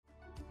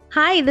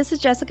Hi, this is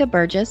Jessica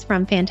Burgess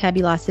from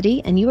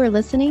Fantabulosity, and you are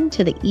listening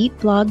to the Eat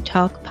Blog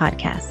Talk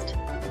podcast.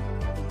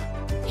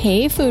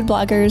 Hey, food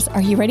bloggers.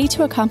 Are you ready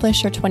to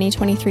accomplish your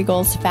 2023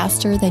 goals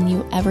faster than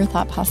you ever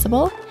thought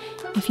possible?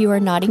 If you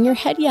are nodding your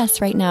head yes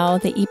right now,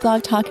 the Eat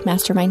Blog Talk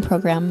Mastermind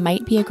program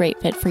might be a great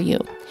fit for you.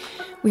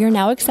 We are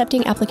now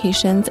accepting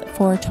applications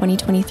for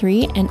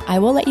 2023, and I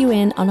will let you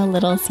in on a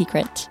little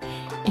secret.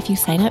 If you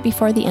sign up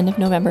before the end of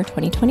November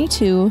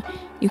 2022,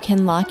 you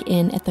can lock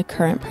in at the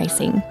current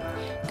pricing.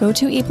 Go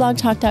to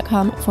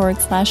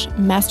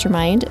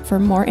eatblogtalk.com/mastermind for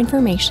more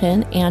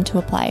information and to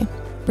apply.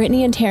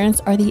 Brittany and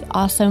Terrence are the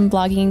awesome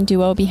blogging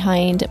duo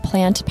behind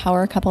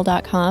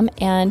plantpowercouple.com,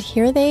 and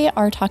here they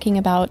are talking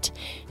about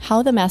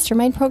how the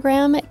mastermind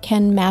program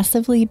can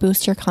massively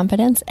boost your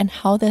confidence and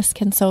how this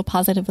can so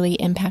positively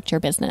impact your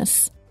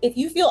business. If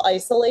you feel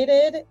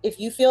isolated, if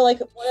you feel like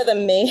one of the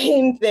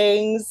main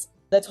things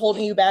that's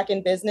holding you back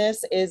in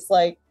business is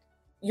like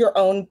your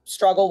own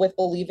struggle with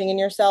believing in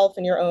yourself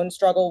and your own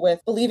struggle with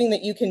believing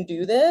that you can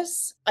do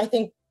this, I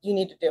think you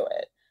need to do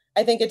it.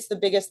 I think it's the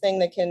biggest thing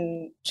that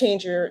can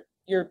change the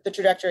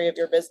trajectory of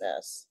your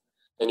business.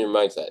 And your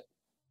mindset.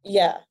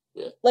 Yeah.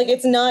 Like,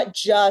 it's not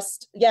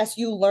just, yes,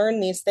 you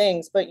learn these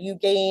things, but you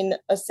gain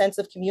a sense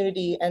of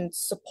community and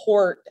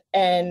support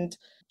and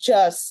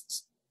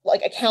just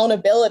like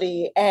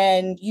accountability,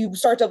 and you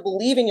start to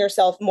believe in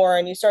yourself more,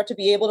 and you start to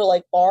be able to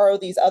like borrow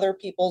these other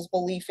people's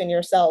belief in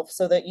yourself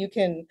so that you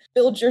can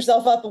build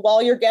yourself up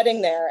while you're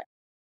getting there.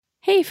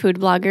 Hey, food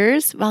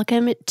bloggers.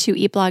 Welcome to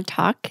Eat Blog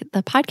Talk,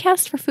 the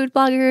podcast for food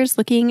bloggers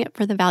looking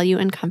for the value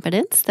and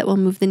confidence that will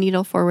move the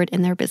needle forward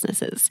in their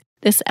businesses.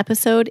 This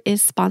episode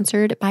is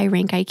sponsored by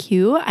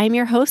RankIQ. I'm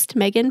your host,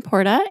 Megan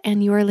Porta,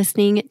 and you are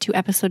listening to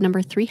episode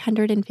number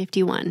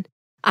 351.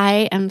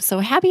 I am so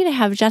happy to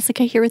have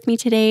Jessica here with me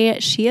today.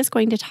 She is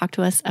going to talk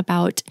to us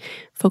about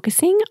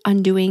focusing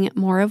on doing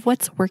more of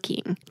what's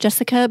working.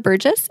 Jessica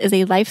Burgess is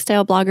a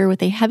lifestyle blogger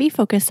with a heavy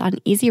focus on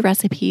easy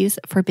recipes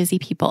for busy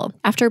people.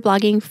 After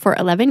blogging for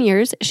 11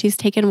 years, she's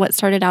taken what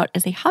started out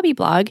as a hobby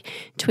blog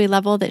to a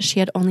level that she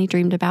had only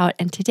dreamed about.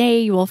 And today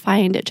you will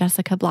find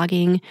Jessica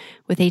blogging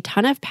with a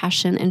ton of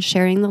passion and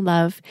sharing the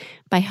love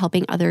by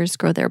helping others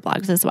grow their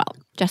blogs as well.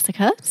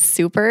 Jessica,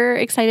 super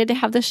excited to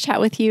have this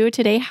chat with you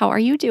today. How are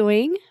you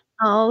doing?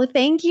 Oh,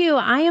 thank you.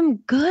 I am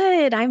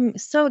good. I'm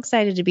so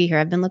excited to be here.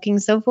 I've been looking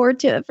so forward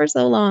to it for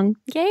so long.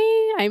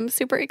 Yay. I'm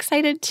super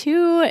excited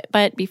too.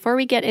 But before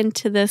we get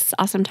into this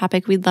awesome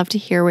topic, we'd love to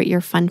hear what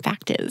your fun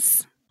fact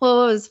is. Well,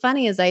 what was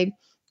funny is I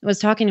was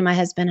talking to my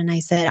husband and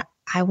I said,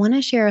 I want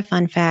to share a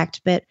fun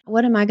fact, but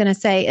what am I going to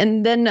say?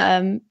 And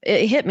then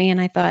it hit me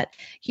and I thought,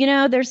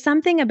 there's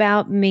something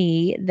about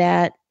me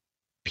that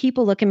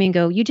people look at me and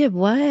go, you did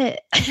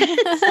what? So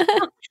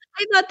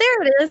I thought,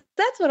 there it is.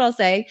 That's what I'll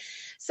say.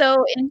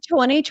 So in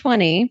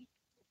 2020,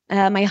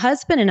 my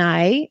husband and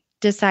I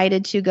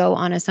decided to go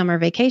on a summer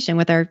vacation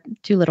with our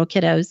two little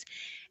kiddos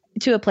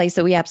to a place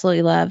that we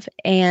absolutely love.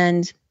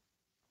 And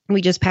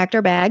we just packed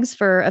our bags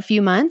for a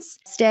few months,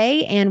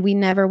 and we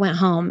never went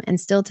home.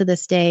 And still to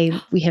this day,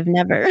 we have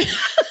never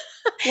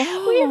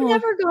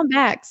gone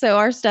back. So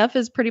our stuff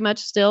is pretty much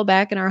still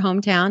back in our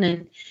hometown.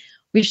 And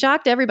we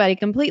shocked everybody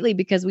completely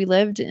because we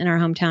lived in our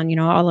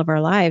hometown, all of our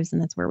lives.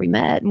 And that's where we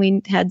met. And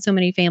we had so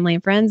many family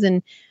and friends,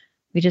 and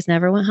we just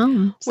never went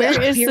home. So where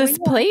is this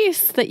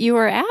place that you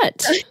are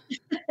at?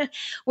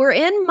 We're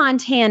in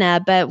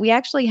Montana, but we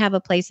actually have a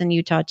place in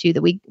Utah too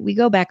that we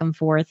go back and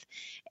forth.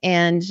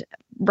 And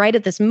right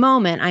at this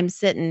moment, I'm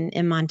sitting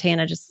in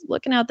Montana, just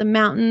looking out the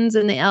mountains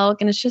and the elk,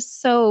 and it's just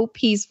so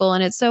peaceful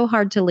and it's so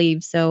hard to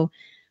leave. So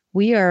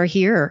we are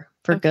here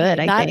for good,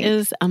 I think. That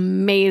is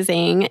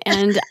amazing.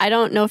 And I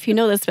don't know if you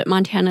know this, but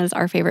Montana is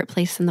our favorite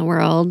place in the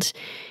world.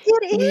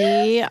 It is.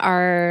 We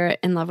are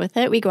in love with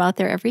it. We go out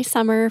there every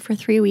summer for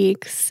 3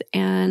 weeks.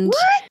 And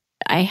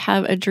I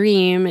have a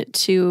dream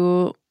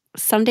to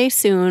someday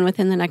soon,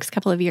 within the next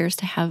couple of years,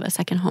 to have a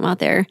second home out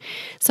there.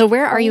 So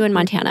where are you in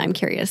Montana? I'm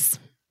curious.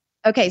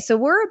 Okay, so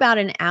we're about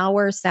an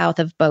hour south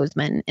of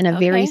Bozeman in a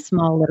very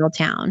small little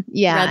town.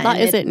 Yeah.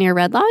 Is it near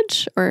Red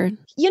Lodge or?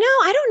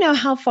 I don't know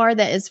how far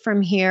that is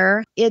from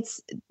here.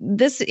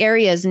 This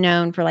area is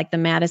known for like the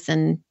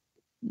Madison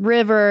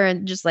River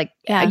and just like,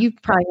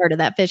 you've probably heard of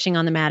that, fishing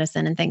on the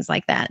Madison and things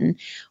like that. And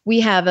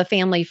we have a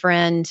family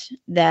friend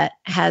that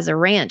has a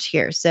ranch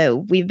here. So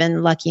we've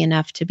been lucky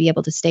enough to be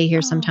able to stay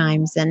here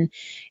sometimes. And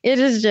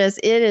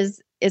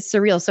it's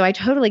surreal. So I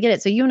totally get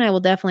it. So you and I will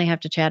definitely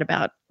have to chat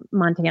about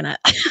Montana.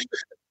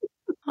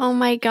 Oh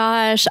my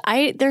gosh.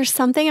 There's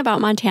something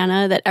about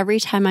Montana that every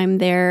time I'm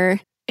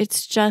there,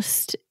 it's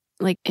just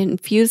like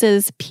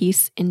infuses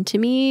peace into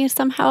me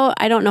somehow.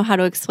 I don't know how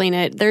to explain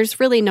it. There's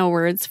really no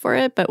words for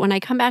it. But when I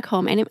come back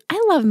home, and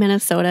I love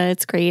Minnesota,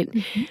 it's great,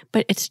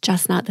 but it's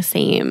just not the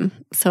same.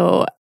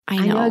 So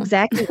I know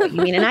exactly what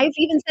you mean. And I've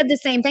even said the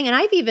same thing. And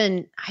I've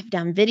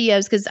done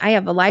videos because I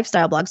have a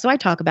lifestyle blog. So I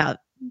talk about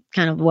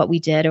kind of what we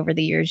did over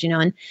the years,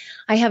 and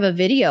I have a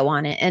video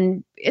on it,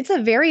 and it's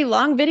a very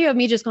long video of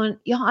me just going,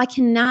 I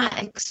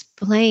cannot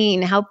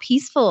explain how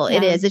peaceful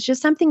it is. It's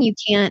just something you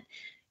can't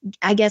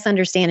I guess,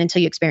 understand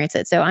until you experience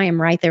it. So I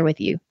am right there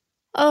with you.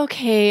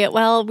 Okay,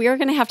 well, we are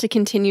going to have to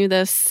continue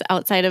this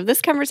outside of this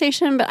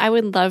conversation, but I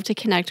would love to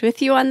connect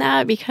with you on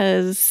that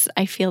because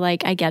I feel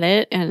like I get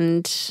it.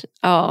 And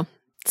oh,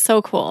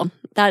 so cool.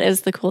 That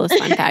is the coolest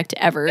fun fact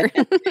ever.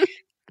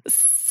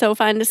 So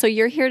fun. So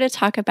you're here to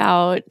talk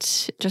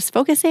about just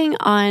focusing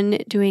on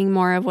doing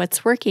more of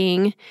what's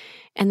working.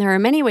 And there are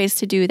many ways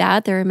to do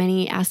that. There are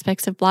many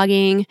aspects of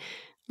blogging,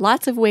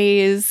 lots of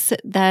ways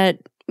that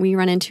we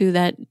run into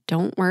that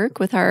don't work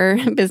with our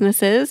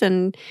businesses.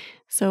 And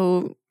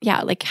so,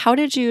 yeah, like how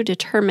did you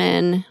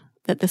determine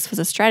that this was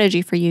a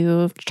strategy for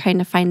you, trying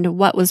to find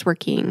what was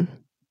working?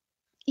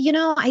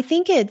 I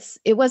think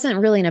it wasn't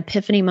really an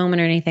epiphany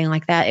moment or anything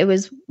like that. It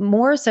was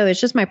more so,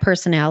 it's just my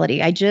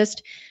personality.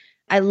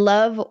 I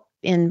love,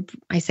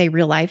 I say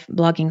real life,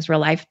 blogging's real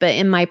life, but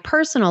in my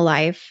personal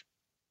life,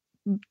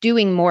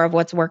 doing more of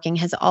what's working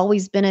has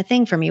always been a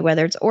thing for me,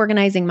 whether it's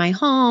organizing my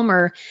home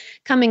or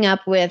coming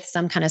up with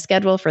some kind of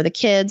schedule for the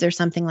kids or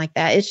something like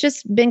that. It's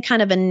just been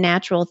kind of a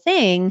natural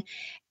thing.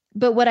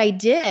 But what I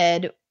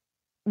did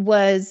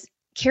was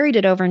carried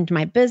it over into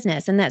my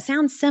business. And that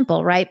sounds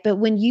simple, right? But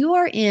when you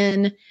are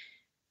in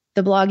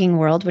the blogging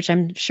world, which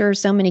I'm sure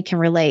so many can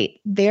relate,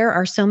 there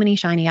are so many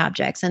shiny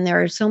objects and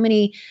there are so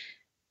many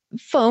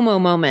FOMO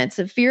moments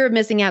of fear of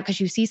missing out because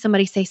you see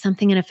somebody say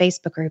something in a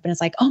Facebook group and it's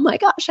like, oh my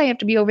gosh, I have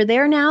to be over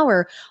there now.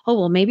 Or, oh,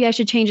 well, maybe I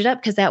should change it up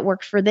because that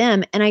worked for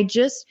them. And I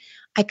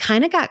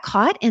kind of got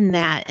caught in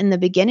that in the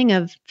beginning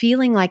of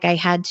feeling like I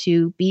had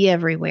to be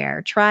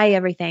everywhere, try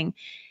everything.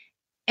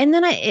 And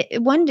then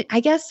I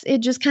guess it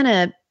just kind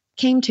of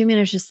came to me and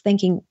I was just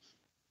thinking,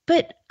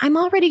 but I'm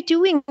already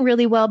doing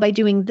really well by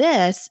doing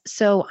this.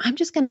 So I'm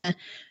just going to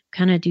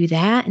kind of do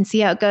that and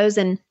see how it goes.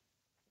 And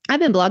I've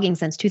been blogging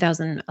since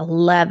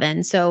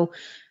 2011. So,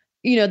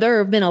 there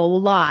have been a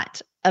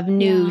lot of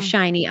new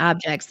shiny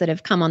objects that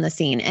have come on the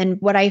scene. And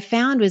what I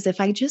found was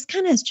if I just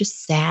kind of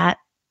just sat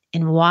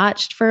and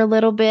watched for a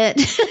little bit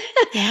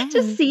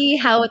to see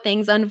how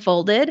things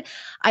unfolded,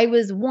 I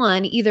was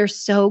either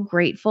so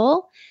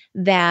grateful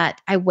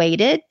that I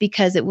waited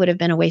because it would have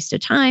been a waste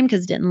of time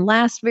because it didn't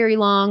last very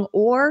long,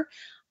 or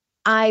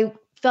I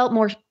felt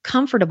more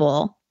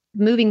comfortable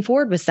moving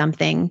forward with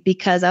something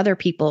because other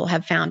people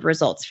have found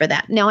results for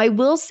that. Now, I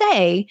will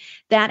say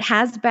that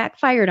has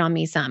backfired on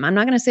me some. I'm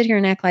not going to sit here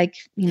and act like,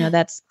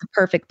 that's the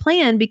perfect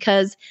plan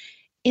because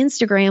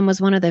Instagram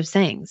was one of those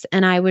things.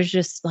 And I was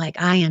just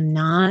like, I am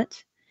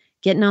not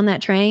getting on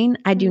that train.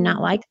 I do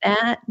not like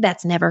that.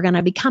 That's never going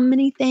to become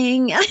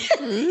anything.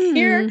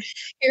 Here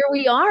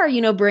we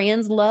are,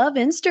 brands love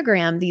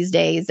Instagram these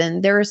days.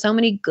 And there are so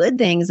many good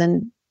things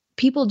and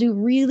people do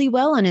really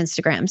well on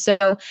Instagram. So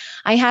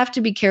I have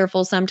to be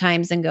careful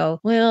sometimes and go,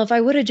 well, if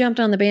I would have jumped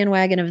on the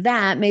bandwagon of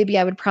that, maybe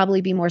I would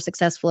probably be more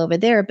successful over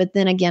there. But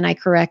then again, I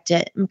correct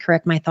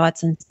my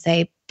thoughts and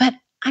say, but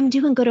I'm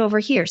doing good over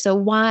here. So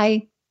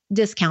why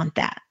discount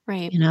that?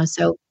 Right.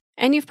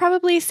 And you've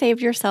probably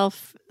saved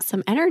yourself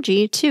some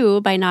energy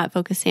too by not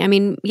focusing. I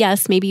mean,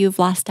 yes, maybe you've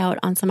lost out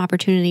on some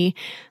opportunity,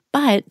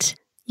 but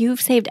you've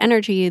saved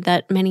energy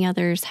that many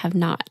others have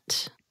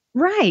not.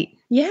 Right.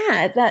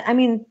 Yeah.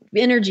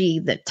 Energy,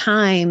 the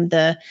time,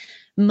 the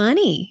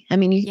money.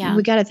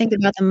 We got to think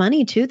about the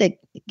money too that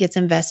gets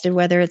invested,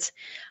 whether it's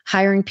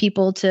hiring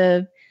people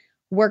to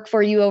work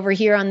for you over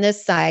here on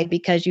this side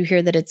because you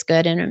hear that it's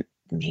good and it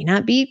may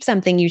not be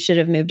something you should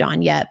have moved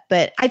on yet.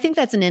 But I think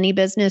that's in any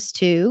business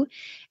too.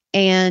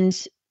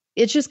 And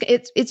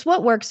it's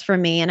what works for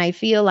me. And I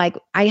feel like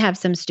I have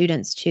some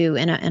students too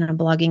in a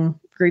blogging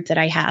group that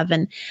I have.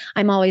 And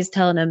I'm always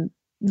telling them,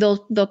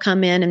 they'll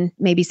come in and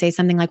maybe say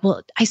something like,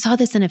 well, I saw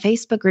this in a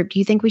Facebook group. Do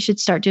you think we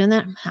should start doing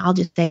that? I'll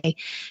just say,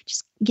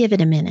 just give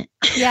it a minute.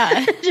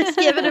 Yeah. Just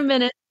give it a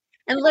minute.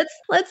 And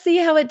let's see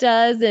how it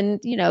does. And,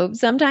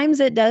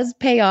 sometimes it does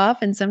pay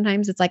off. And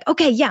sometimes it's like,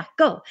 okay, yeah,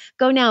 go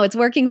now. It's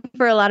working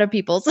for a lot of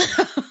people. So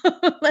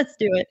let's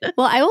do it.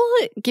 Well, I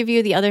will give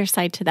you the other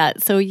side to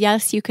that. So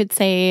yes, you could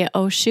say,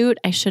 oh, shoot,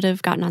 I should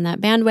have gotten on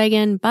that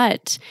bandwagon.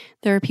 But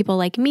there are people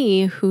like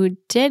me who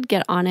did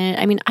get on it.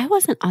 I mean, I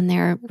wasn't on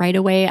there right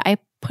away. I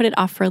put it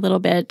off for a little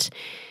bit.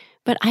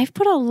 But I've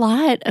put a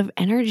lot of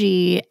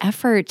energy,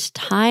 effort,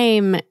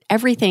 time,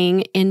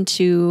 everything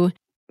into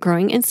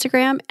growing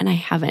Instagram, and I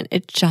haven't.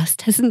 It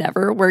just has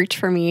never worked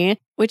for me,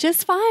 which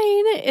is fine.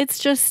 It's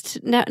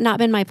just not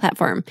been my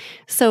platform.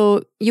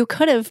 So you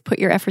could have put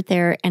your effort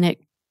there and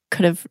it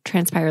could have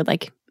transpired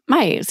like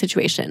my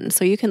situation.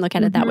 So you can look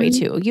at it that way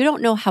too. You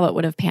don't know how it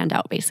would have panned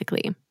out,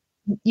 basically.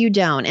 You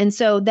don't. And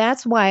so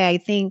that's why I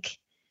think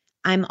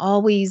I'm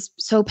always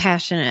so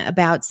passionate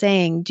about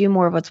saying, do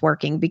more of what's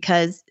working,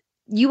 because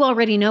you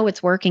already know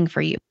it's working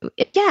for you.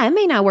 It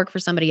may not work for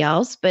somebody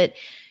else, but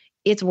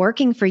it's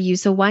working for you.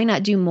 So why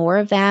not do more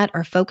of that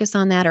or focus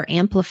on that or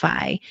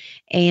amplify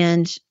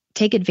and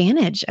take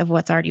advantage of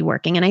what's already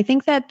working? And I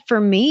think that for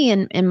me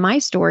and in my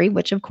story,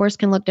 which of course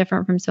can look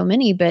different from so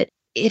many, but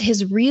it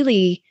has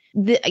really,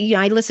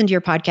 I listen to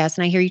your podcast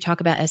and I hear you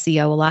talk about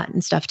SEO a lot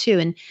and stuff too.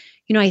 And,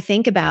 I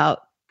think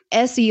about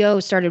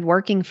SEO started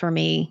working for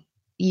me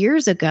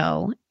years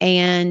ago,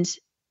 and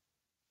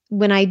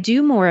when I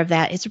do more of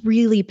that, it's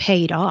really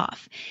paid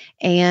off.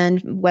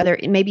 And whether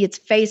maybe it's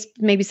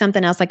maybe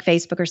something else like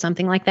Facebook or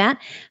something like that,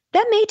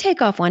 that may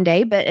take off one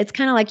day, but it's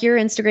kind of like your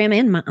Instagram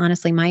and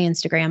honestly, my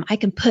Instagram. I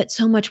can put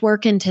so much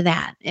work into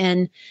that.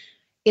 And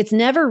it's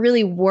never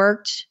really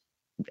worked.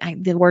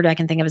 The word I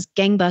can think of is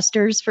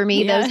gangbusters for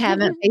me. Those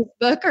haven't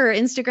Facebook or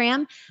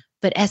Instagram,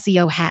 but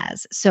SEO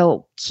has.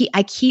 So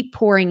I keep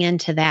pouring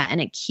into that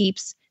and it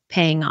keeps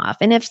paying off.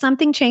 And if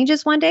something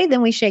changes one day,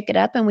 then we shake it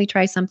up and we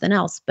try something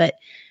else. But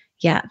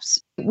yeah,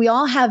 we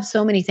all have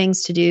so many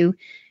things to do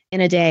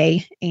in a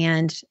day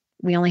and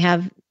we only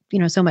have,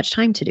 so much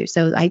time to do.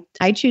 So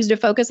I choose to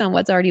focus on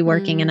what's already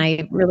working. And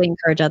I really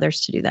encourage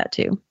others to do that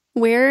too.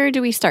 Where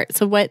do we start?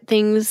 So what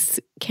things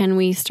can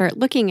we start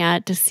looking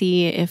at to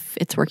see if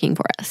it's working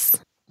for us?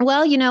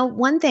 Well,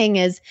 one thing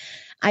is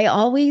I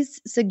always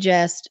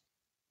suggest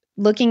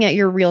looking at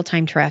your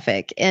real-time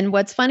traffic. And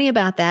what's funny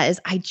about that is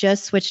I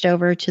just switched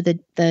over to the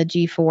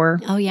G4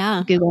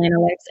 Google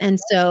Analytics. And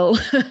so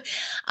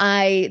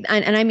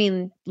I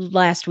mean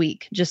last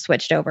week just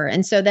switched over.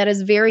 And so that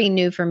is very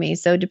new for me.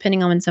 So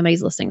depending on when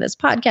somebody's listening to this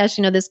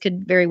podcast, this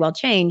could very well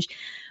change.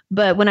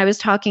 But when I was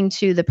talking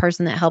to the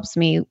person that helps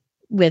me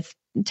with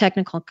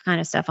technical kind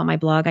of stuff on my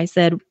blog, I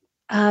said,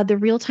 the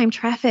real-time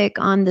traffic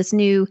on this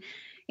new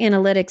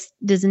analytics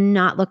does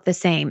not look the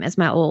same as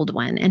my old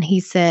one. And he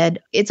said,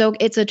 it's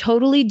a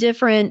totally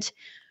different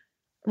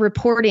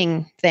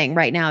reporting thing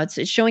right now.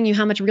 It's showing you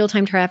how much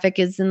real-time traffic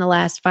is in the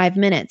last 5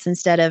 minutes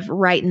instead of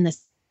right in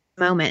this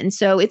moment. And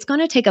so it's going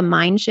to take a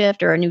mind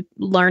shift or a new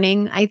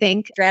learning, I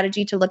think,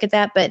 strategy to look at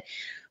that. But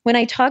when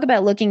I talk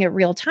about looking at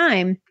real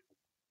time,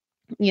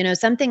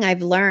 something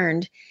I've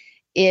learned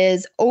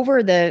is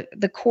over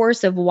the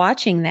course of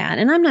watching that,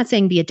 and I'm not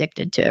saying be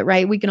addicted to it,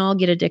 right? We can all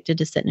get addicted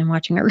to sitting and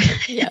watching our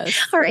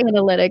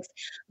analytics.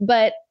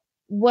 But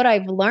what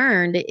I've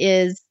learned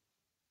is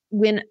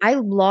when I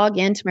log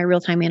into my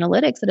real-time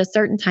analytics at a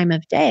certain time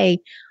of day,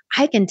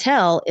 I can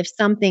tell if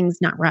something's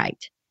not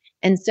right.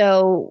 And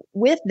so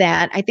with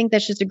that, I think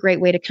that's just a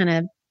great way to kind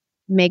of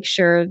make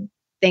sure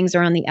things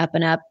are on the up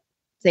and up.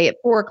 Say at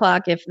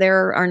 4:00, if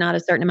there are not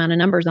a certain amount of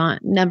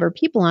number of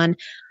people on,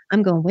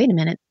 I'm going, wait a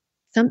minute.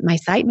 My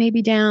site may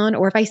be down,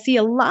 or if I see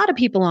a lot of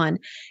people on,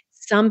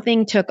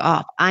 something took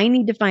off. I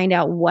need to find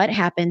out what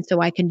happened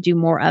so I can do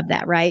more of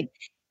that, right?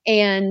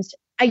 And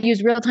I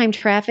use real-time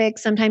traffic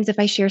sometimes if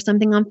I share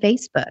something on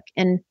Facebook.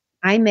 And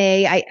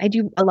I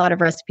do a lot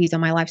of recipes on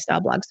my lifestyle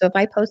blog. So if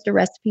I post a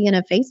recipe in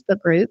a Facebook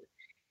group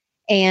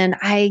and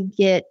I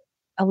get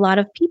a lot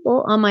of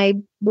people on my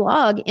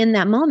blog in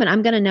that moment,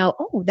 I'm going to know,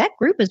 oh, that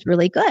group is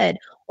really good.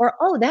 Or,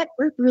 oh, that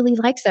group really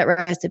likes that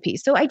recipe.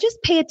 So I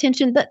just pay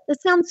attention. That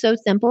sounds so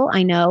simple,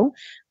 I know.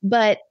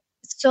 But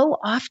so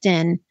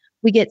often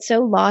we get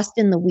so lost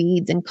in the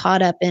weeds and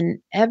caught up in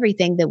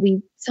everything that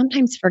we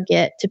sometimes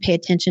forget to pay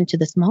attention to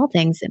the small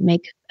things that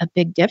make a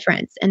big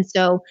difference. And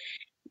so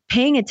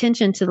paying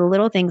attention to the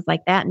little things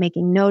like that,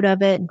 making note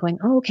of it and going,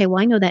 oh, okay,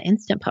 well, I know that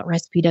Instant Pot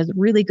recipe does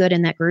really good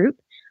in that group.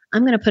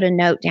 I'm going to put a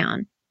note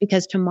down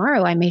because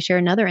tomorrow I may share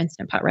another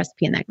Instant Pot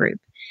recipe in that group.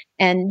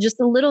 And just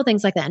the little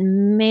things like that.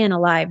 And man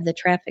alive, the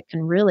traffic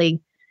can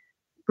really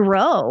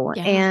grow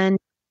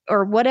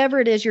or whatever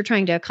it is you're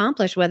trying to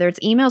accomplish, whether it's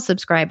email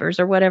subscribers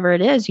or whatever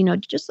it is,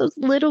 just those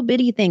little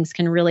bitty things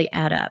can really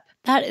add up.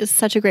 That is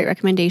such a great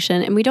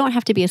recommendation. And we don't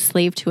have to be a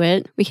slave to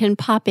it. We can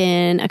pop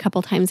in a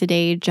couple times a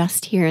day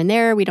just here and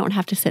there. We don't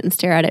have to sit and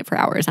stare at it for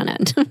hours on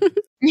end.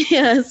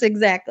 Yes,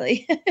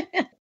 exactly.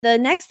 The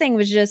next thing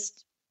was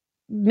just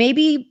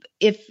maybe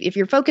if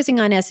you're focusing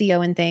on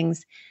SEO and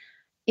things,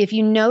 if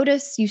you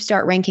notice you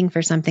start ranking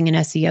for something in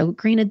SEO,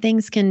 granted,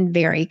 things can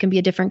vary. It can be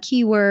a different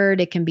keyword.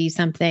 It can be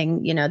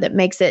something, that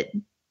makes it,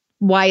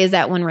 why is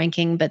that one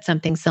ranking, but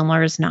something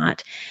similar is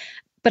not.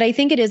 But I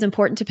think it is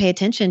important to pay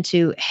attention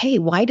to, hey,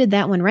 why did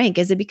that one rank?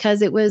 Is it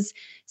because it was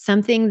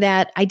something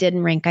that I did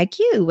in Rank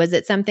IQ? Was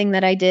it something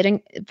that I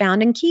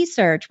found in Key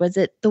Search? Was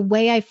it the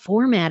way I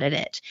formatted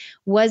it?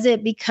 Was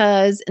it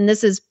because, and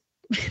this is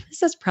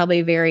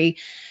probably very,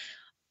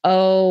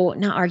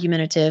 not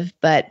argumentative,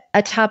 but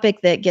a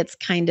topic that gets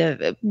kind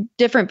of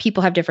different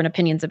people have different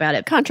opinions about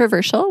it.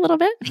 Controversial a little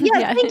bit.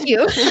 Yeah. Thank you.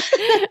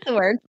 That's the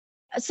word.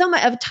 Some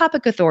of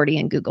topic authority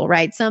in Google,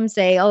 right? Some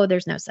say, oh,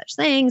 there's no such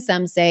thing.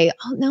 Some say,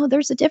 oh, no,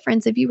 there's a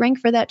difference. If you rank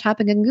for that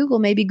topic in Google,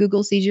 maybe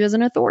Google sees you as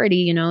an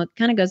authority. It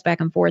kind of goes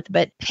back and forth,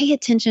 but pay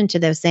attention to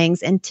those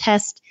things and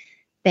test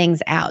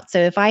things out. So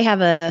if I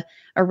have a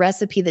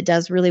recipe that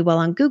does really well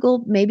on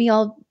Google, maybe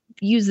I'll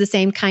use the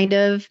same kind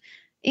of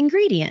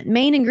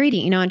main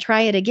ingredient, and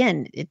try it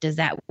again. Does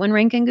that one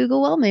rank in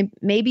Google well?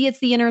 Maybe it's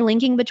the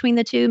interlinking between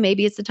the two.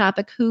 Maybe it's the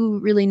topic. Who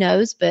really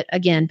knows? But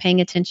again,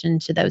 paying attention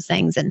to those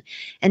things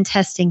and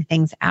testing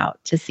things out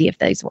to see if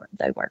they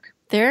work.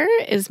 There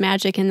is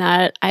magic in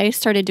that. I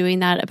started doing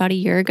that about a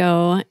year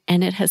ago,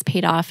 and it has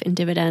paid off in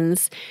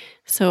dividends.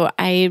 So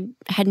I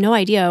had no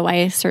idea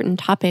why certain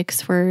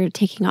topics were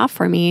taking off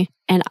for me.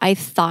 And I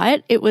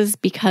thought it was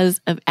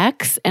because of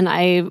X, and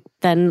I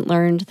then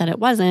learned that it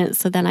wasn't.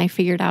 So then I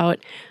figured out,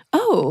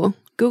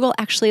 Google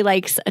actually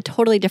likes a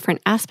totally different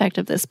aspect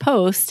of this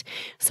post.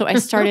 So I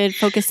started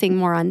focusing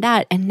more on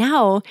that. And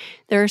now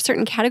there are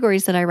certain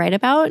categories that I write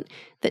about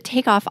that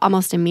take off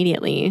almost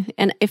immediately.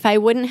 And if I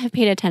wouldn't have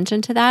paid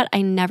attention to that,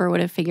 I never would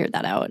have figured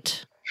that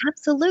out.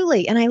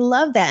 Absolutely. And I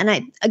love that.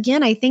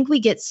 And I think we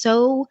get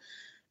so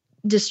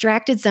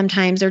distracted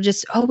sometimes, or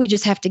just, we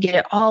just have to get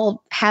it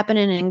all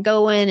happening and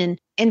going.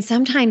 And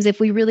sometimes if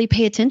we really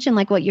pay attention,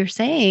 like what you're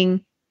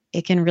saying,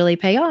 it can really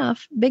pay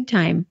off big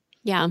time.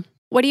 Yeah.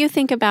 What do you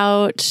think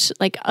about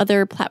like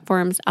other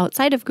platforms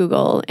outside of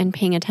Google and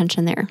paying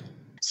attention there?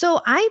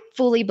 So I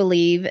fully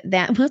believe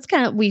that,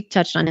 we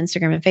touched on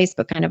Instagram and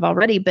Facebook kind of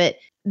already, but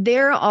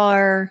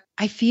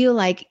I feel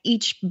like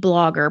each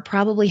blogger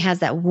probably has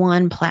that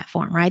one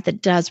platform, right,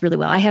 that does really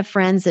well. I have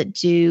friends that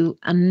do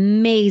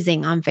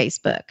amazing on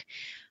Facebook.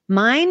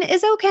 Mine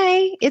is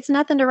okay. It's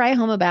nothing to write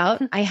home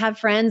about. I have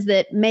friends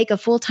that make a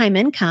full-time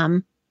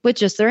income with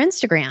just their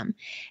Instagram.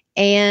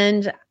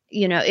 And,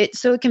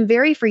 so it can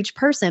vary for each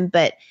person.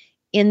 But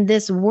in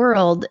this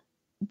world,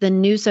 the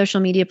new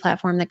social media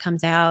platform that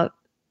comes out,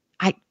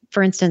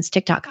 for instance,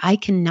 TikTok, I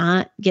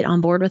cannot get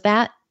on board with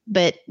that.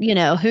 But,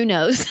 who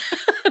knows?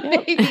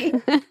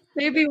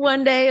 Maybe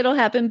one day it'll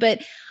happen.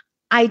 But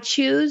I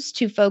choose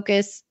to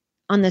focus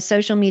on the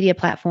social media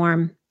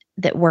platform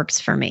that works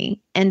for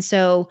me. And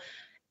so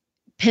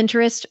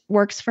Pinterest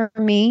works for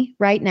me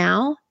right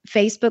now.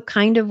 Facebook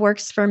kind of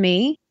works for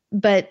me,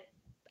 but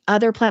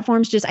other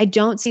platforms I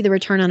don't see the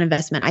return on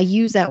investment. I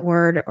use that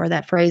word or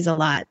that phrase a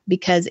lot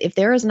because if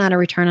there is not a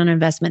return on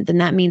investment, then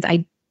that means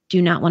I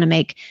do not want to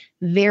make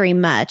very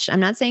much. I'm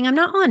not saying I'm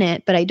not on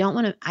it, but I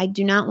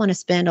do not want to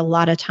spend a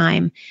lot of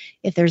time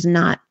if there's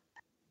not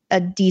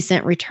a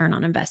decent return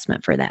on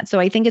investment for that. So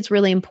I think it's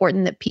really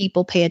important that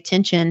people pay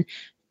attention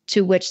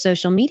to which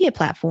social media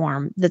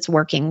platform that's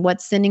working,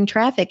 what's sending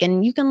traffic.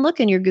 And you can look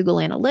in your Google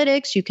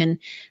Analytics, you can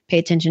pay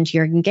attention to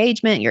your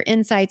engagement, your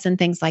insights, and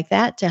things like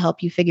that to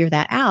help you figure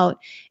that out.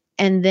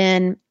 And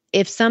then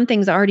if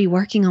something's already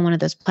working on one of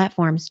those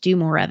platforms, do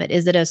more of it.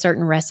 Is it a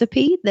certain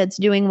recipe that's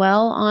doing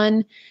well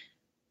on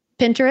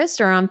Pinterest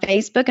or on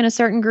Facebook in a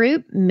certain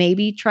group?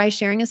 Maybe try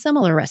sharing a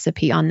similar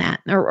recipe on that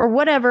or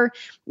whatever.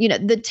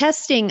 The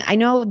testing, I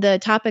know the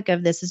topic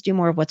of this is do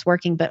more of what's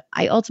working, but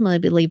I ultimately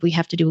believe we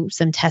have to do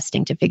some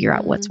testing to figure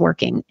out what's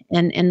working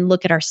and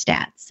look at our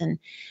stats and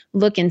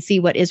look and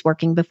see what is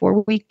working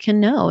before we can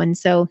know. And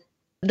so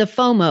the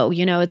FOMO,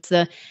 it's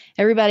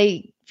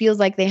everybody feels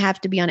like they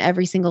have to be on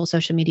every single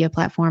social media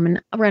platform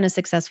and run a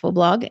successful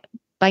blog.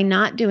 By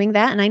not doing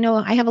that, and I know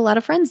I have a lot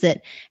of friends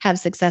that have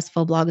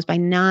successful blogs, by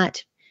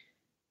not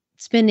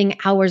spending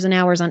hours and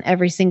hours on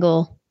every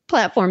single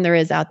platform there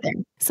is out there.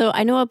 So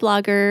I know a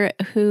blogger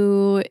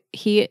who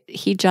he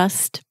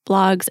just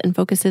blogs and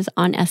focuses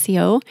on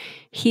SEO.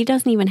 He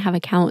doesn't even have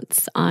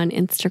accounts on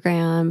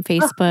Instagram,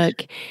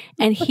 Facebook,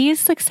 and he's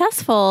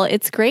successful.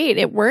 It's great.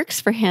 It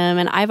works for him.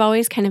 And I've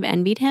always kind of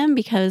envied him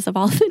because of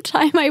all the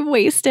time I've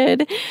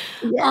wasted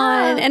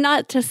on, and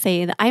not to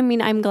say that,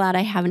 I'm glad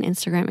I have an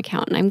Instagram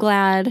account and I'm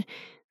glad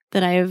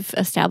that I've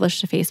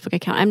established a Facebook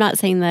account. I'm not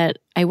saying that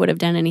I would have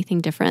done anything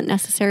different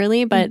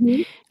necessarily, but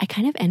I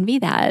kind of envy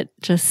that,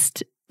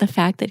 just the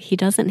fact that he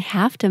doesn't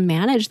have to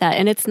manage that.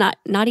 And it's not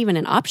even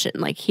an option.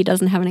 Like, he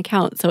doesn't have an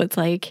account. So it's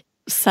like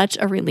such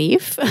a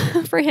relief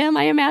for him,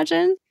 I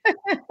imagine.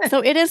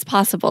 So it is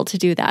possible to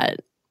do that.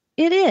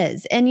 It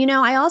is. And,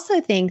 I also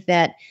think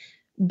that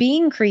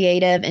being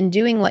creative and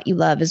doing what you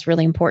love is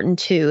really important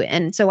too.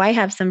 And so I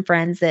have some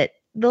friends that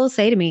they'll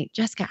say to me,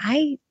 Jessica,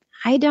 I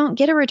don't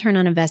get a return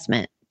on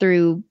investment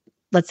through,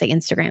 let's say,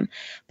 Instagram,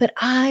 but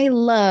I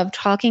love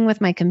talking with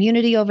my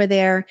community over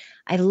there.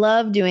 I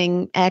love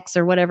doing X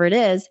or whatever it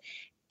is.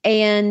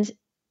 And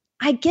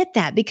I get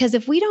that, because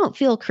if we don't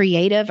feel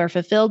creative or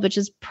fulfilled, which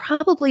is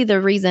probably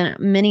the reason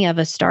many of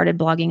us started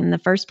blogging in the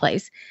first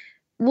place,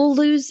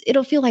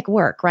 it'll feel like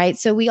work, right?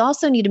 So we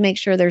also need to make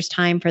sure there's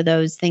time for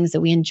those things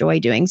that we enjoy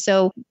doing.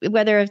 So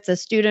whether it's a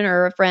student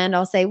or a friend,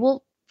 I'll say,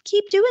 well,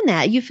 keep doing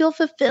that. You feel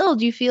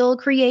fulfilled, you feel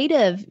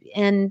creative,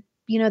 and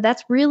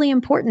that's really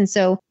important.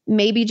 So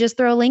maybe just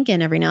throw a link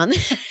in every now and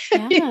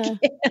then.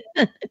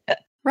 Yeah.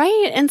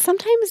 Right. And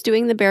sometimes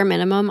doing the bare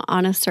minimum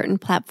on a certain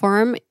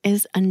platform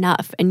is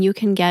enough, and you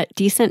can get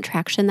decent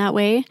traction that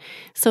way.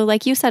 So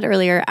like you said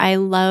earlier, I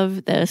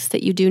love this,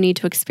 that you do need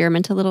to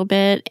experiment a little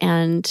bit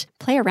and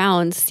play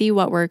around, see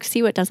what works,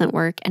 see what doesn't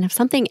work. And if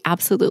something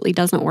absolutely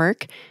doesn't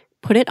work,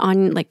 put it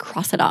on,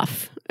 cross it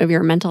off of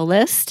your mental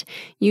list.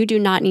 You do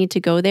not need to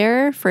go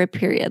there for a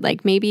period.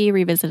 Maybe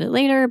revisit it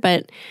later,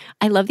 but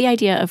I love the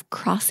idea of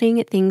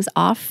crossing things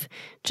off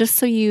just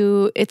so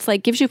it's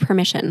gives you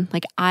permission.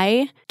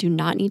 I do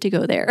not need to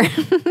go there.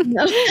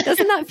 No.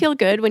 Doesn't that feel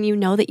good when you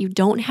know that you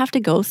don't have to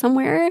go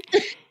somewhere?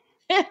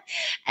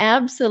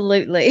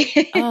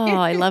 Absolutely. Oh,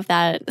 I love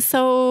that.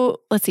 So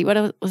let's see,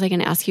 what was I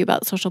going to ask you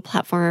about social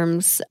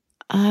platforms?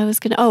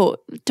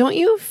 Don't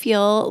you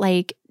feel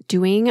like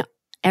doing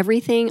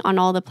everything on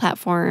all the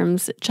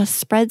platforms just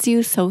spreads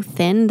you so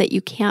thin that you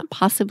can't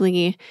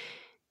possibly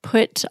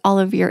put all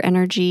of your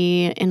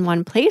energy in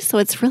one place. So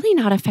it's really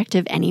not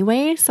effective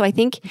anyway. So I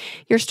think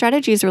your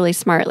strategy is really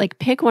smart. Like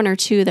pick one or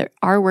two that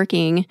are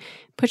working,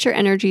 put your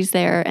energies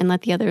there and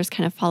let the others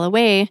kind of fall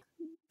away,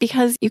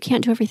 because you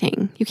can't do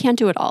everything. You can't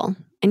do it all.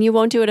 And you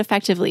won't do it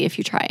effectively if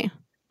you try.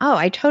 Oh,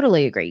 I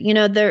totally agree.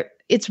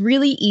 It's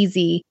really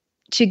easy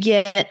to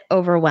get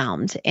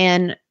overwhelmed.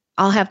 And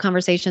I'll have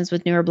conversations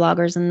with newer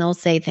bloggers and they'll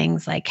say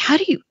things like, how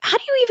do you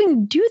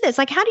even do this?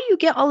 Like, how do you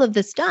get all of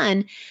this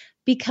done?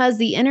 Because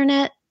the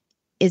internet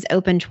is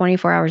open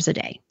 24 hours a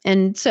day.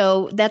 And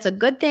so that's a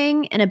good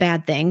thing and a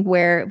bad thing,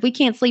 where if we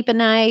can't sleep at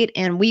night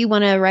and we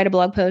want to write a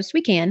blog post,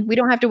 we can. We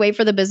don't have to wait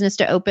for the business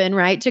to open,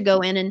 right? To go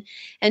in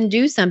and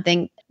do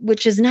something,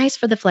 which is nice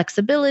for the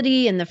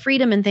flexibility and the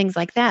freedom and things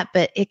like that.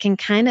 But it can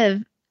kind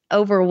of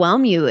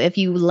overwhelm you if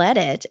you let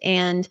it.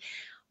 And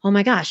oh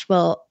my gosh,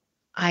 well,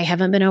 I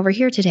haven't been over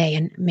here today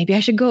and maybe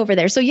I should go over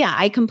there. So yeah,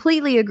 I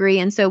completely agree.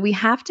 And so we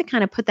have to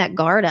kind of put that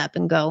guard up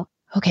and go,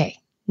 okay,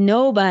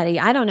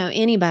 I don't know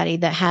anybody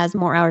that has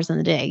more hours in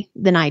the day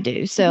than I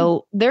do.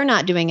 So they're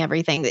not doing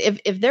everything.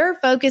 If they're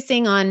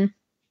focusing on,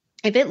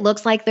 if it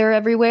looks like they're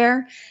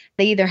everywhere,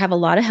 they either have a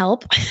lot of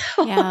help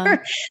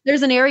or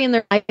there's an area in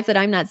their life that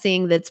I'm not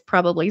seeing that's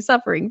probably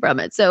suffering from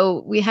it.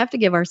 So we have to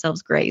give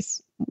ourselves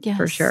grace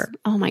for sure.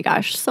 Oh my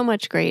gosh, so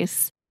much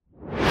grace.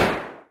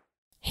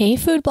 Hey,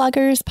 food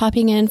bloggers,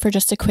 popping in for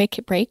just a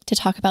quick break to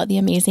talk about the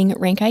amazing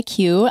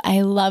RankIQ.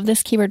 I love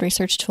this keyword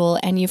research tool,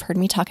 and you've heard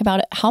me talk about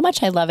how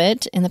much I love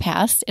it in the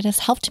past. It has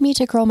helped me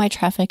to grow my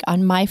traffic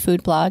on my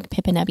food blog,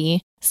 Pippa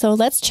Nebby. So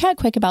let's chat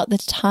quick about the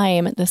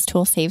time this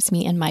tool saves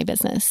me in my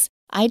business.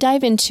 I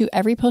dive into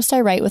every post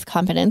I write with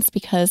confidence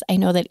because I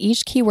know that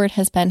each keyword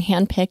has been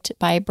handpicked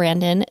by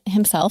Brandon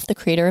himself, the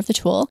creator of the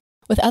tool.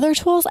 With other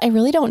tools, I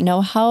really don't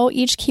know how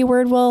each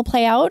keyword will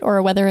play out or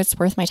whether it's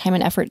worth my time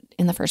and effort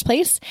in the first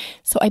place.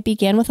 So I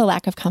begin with a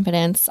lack of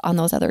confidence on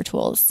those other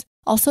tools.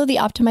 Also, the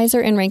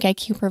optimizer in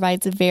RankIQ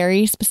provides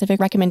very specific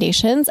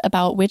recommendations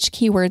about which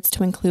keywords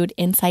to include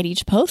inside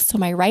each post, so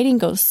my writing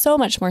goes so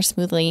much more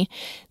smoothly.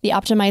 The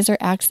optimizer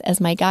acts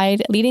as my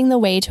guide, leading the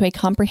way to a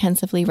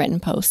comprehensively written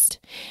post.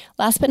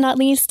 Last but not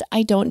least,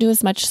 I don't do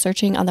as much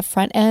searching on the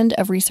front end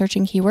of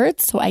researching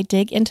keywords, so I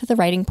dig into the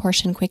writing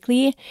portion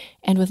quickly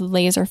and with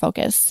laser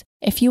focus.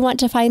 If you want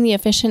to find the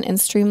efficient and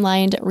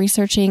streamlined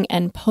researching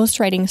and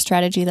post-writing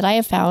strategy that I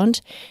have found,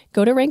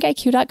 go to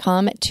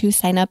rankiq.com to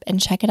sign up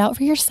and check it out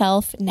for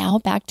yourself. Now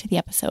back to the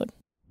episode.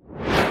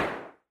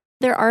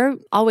 There are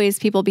always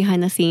people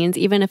behind the scenes,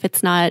 even if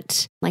it's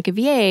not like a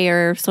VA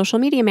or social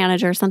media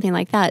manager or something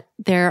like that.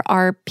 There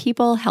are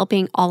people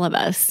helping all of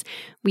us.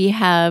 We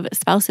have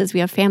spouses,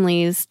 we have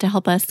families to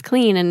help us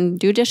clean and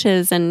do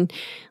dishes. And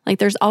like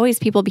there's always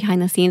people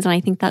behind the scenes. And I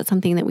think that's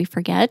something that we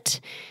forget.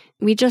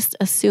 We just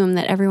assume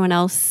that everyone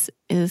else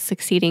is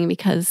succeeding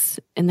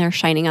because, and they're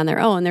shining on their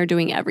own, they're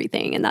doing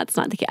everything. And that's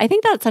not the case. I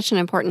think that's such an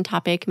important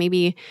topic,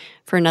 maybe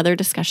for another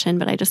discussion,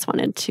 but I just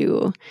wanted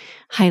to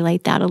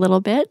highlight that a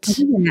little bit.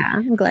 Yeah,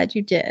 I'm glad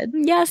you did.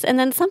 Yes. And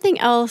then something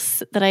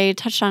else that I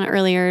touched on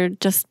earlier,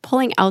 just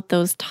pulling out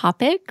those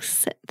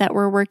topics that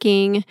were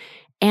working.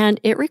 And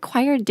it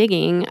required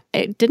digging.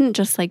 It didn't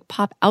just like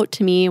pop out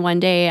to me one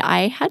day.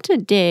 I had to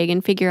dig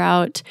and figure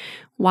out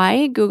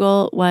why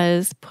Google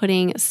was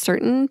putting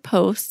certain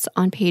posts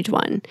on page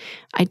one.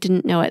 I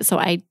didn't know it. So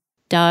I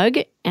dug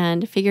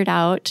and figured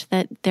out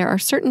that there are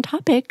certain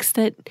topics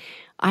that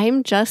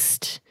I'm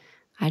just,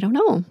 I don't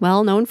know,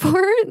 well known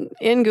for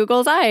in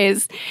Google's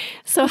eyes.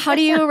 So how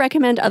do you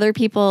recommend other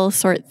people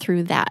sort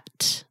through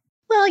that?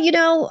 Well,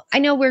 I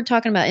know we're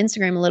talking about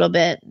Instagram a little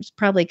bit, it's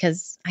probably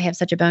because I have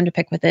such a bone to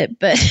pick with it,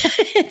 but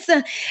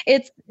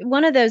it's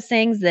one of those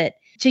things that,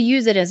 to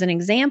use it as an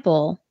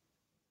example,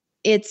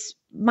 it's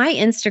my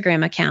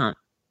Instagram account.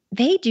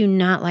 They do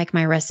not like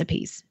my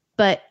recipes,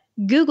 but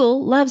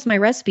Google loves my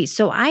recipes.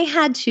 So I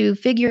had to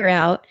figure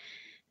out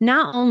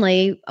not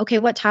only, okay,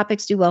 what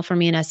topics do well for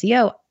me in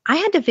SEO, I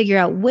had to figure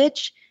out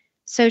which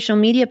social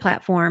media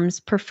platforms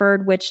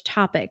preferred which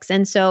topics.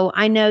 And so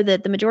I know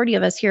that the majority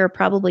of us here are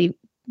probably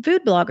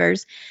food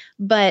bloggers,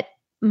 but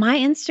my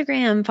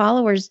Instagram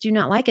followers do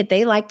not like it.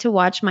 They like to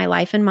watch my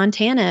life in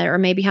Montana, or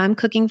maybe how I'm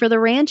cooking for the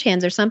ranch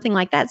hands or something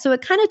like that. So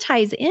it kind of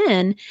ties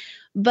in,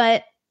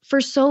 but for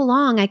so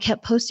long, I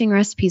kept posting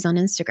recipes on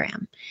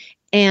Instagram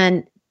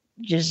and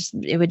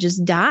it would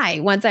just die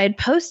once I'd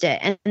post it.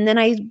 And then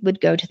I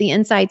would go to the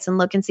insights and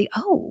look and see,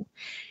 oh,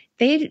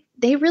 they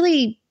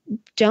really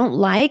don't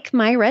like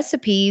my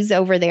recipes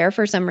over there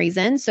for some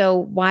reason. So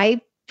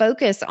why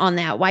focus on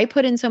that? Why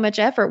put in so much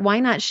effort? Why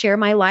not share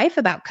my life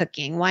about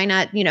cooking? Why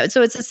not,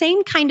 so it's the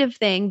same kind of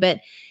thing,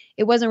 but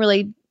it wasn't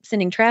really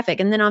sending traffic.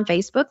 And then on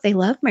Facebook, they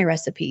love my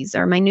recipes,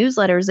 or my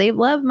newsletters, they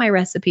love my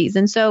recipes.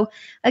 And so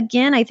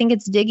again, I think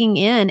it's digging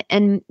in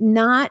and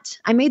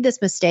I made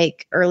this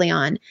mistake early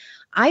on.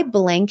 I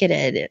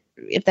blanketed,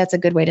 if that's a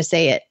good way to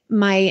say it,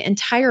 my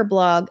entire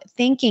blog,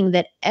 thinking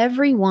that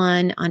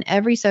everyone on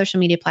every social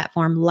media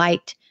platform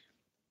liked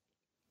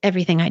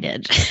everything I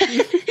did.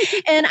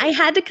 And I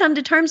had to come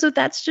to terms with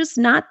that's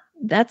not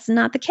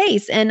the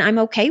case. And I'm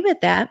okay with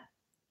that.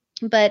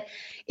 But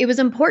it was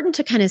important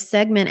to kind of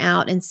segment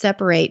out and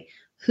separate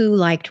who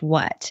liked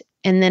what.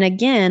 And then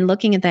again,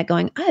 looking at that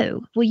going,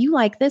 oh, well, you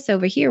like this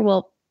over here.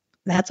 Well,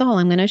 that's all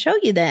I'm going to show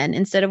you then,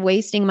 instead of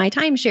wasting my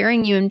time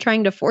sharing you and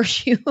trying to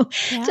force you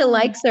to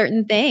like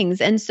certain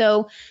things. And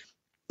so,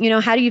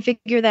 how do you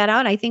figure that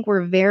out? I think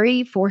we're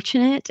very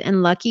fortunate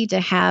and lucky to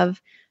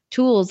have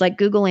tools like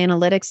Google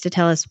Analytics to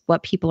tell us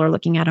what people are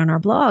looking at on our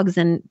blogs,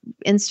 and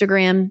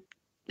Instagram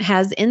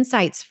has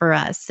insights for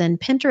us, and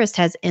Pinterest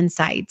has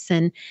insights.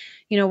 And,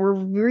 we're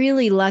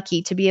really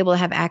lucky to be able to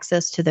have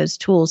access to those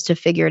tools to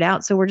figure it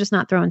out. So we're just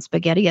not throwing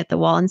spaghetti at the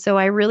wall. And so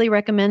I really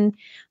recommend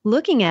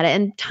looking at it.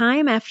 And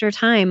time after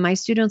time, my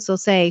students will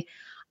say,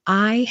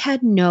 I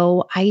had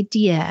no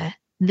idea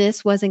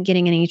this wasn't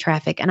getting any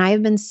traffic. And I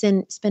have been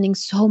spending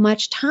so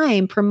much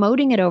time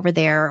promoting it over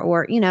there.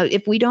 Or,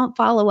 if we don't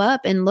follow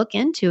up and look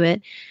into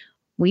it,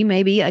 we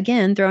may be,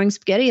 again, throwing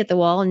spaghetti at the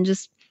wall and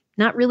just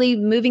not really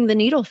moving the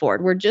needle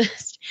forward. We're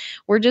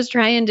just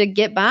trying to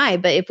get by.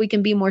 But if we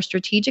can be more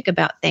strategic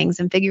about things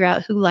and figure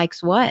out who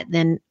likes what,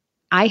 then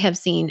I have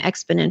seen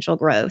exponential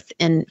growth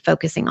in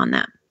focusing on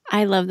that.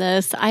 I love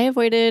this. I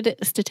avoided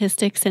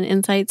statistics and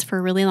insights for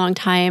a really long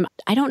time.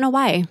 I don't know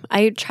why.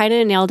 I try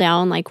to nail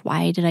down,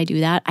 why did I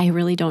do that? I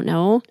really don't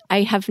know.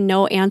 I have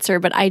no answer,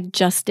 but I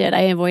just did.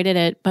 I avoided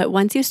it. But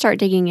once you start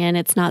digging in,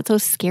 it's not so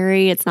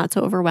scary. It's not so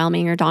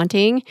overwhelming or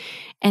daunting.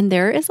 And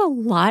there is a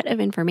lot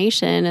of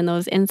information in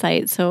those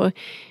insights. So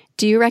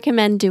do you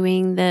recommend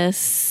doing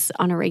this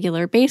on a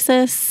regular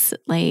basis,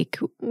 like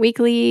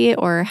weekly,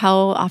 or how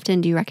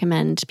often do you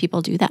recommend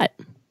people do that?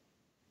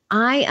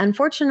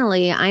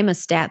 Unfortunately, I'm a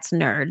stats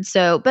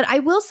nerd. But I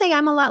will say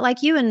I'm a lot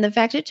like you in the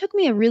fact it took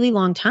me a really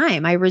long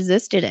time. I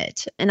resisted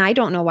it, and I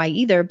don't know why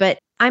either, but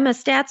I'm a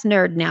stats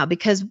nerd now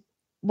because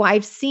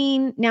I've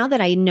seen, now that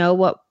I know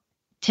what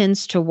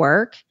tends to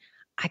work,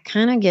 I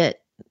kind of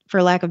get,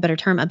 for lack of a better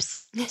term,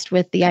 obsessed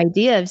with the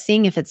idea of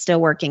seeing if it's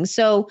still working.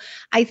 So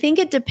I think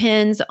it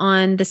depends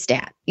on the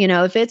stat.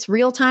 If it's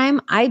real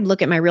time, I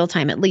look at my real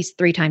time at least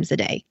 3 times a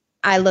day.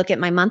 I look at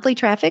my monthly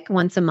traffic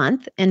once a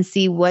month and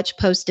see which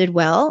posted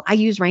well. I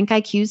use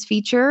RankIQ's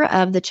feature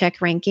of the check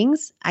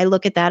rankings. I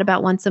look at that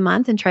about once a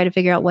month and try to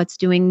figure out what's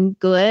doing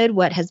good,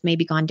 what has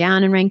maybe gone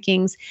down in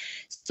rankings.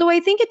 So I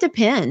think it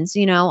depends,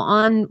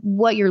 on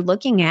what you're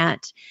looking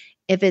at.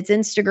 If it's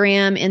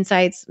Instagram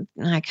insights,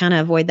 I kind of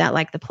avoid that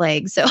like the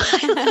plague. So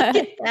I look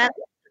at that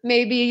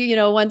maybe,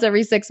 once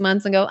every 6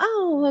 months and go,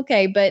 oh,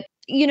 okay. But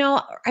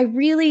I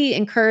really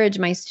encourage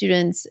my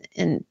students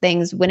and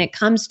things when it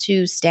comes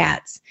to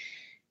stats,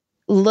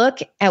 look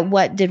at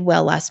what did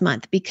well last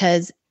month,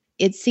 because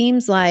it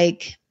seems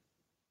like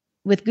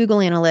with Google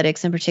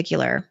Analytics in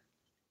particular,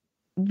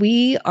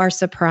 we are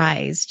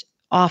surprised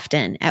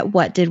often at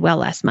what did well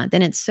last month.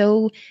 And it's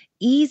so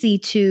easy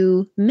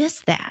to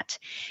miss that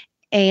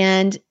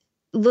and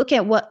look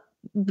at what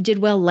did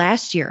well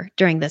last year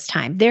during this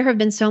time. There have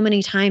been so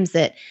many times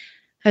that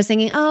I was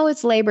thinking, oh,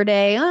 it's Labor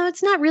Day. Oh,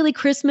 it's not really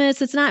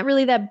Christmas. It's not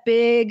really that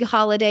big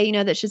holiday,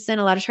 that should send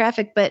a lot of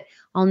traffic. But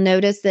I'll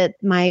notice that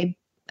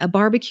a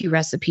barbecue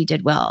recipe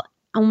did well.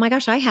 Oh my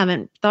gosh, I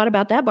haven't thought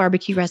about that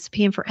barbecue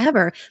recipe in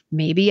forever.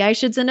 Maybe I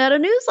should send out a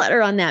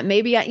newsletter on that.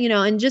 Maybe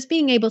and just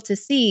being able to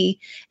see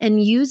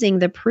and using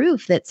the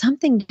proof that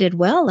something did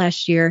well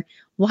last year,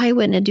 why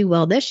wouldn't it do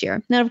well this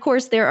year? Now, of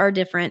course, there are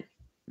different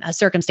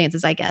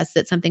circumstances, I guess,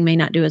 that something may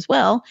not do as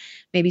well.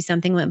 Maybe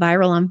something went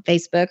viral on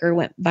Facebook or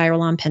went viral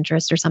on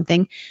Pinterest or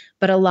something.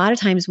 But a lot of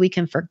times we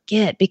can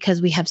forget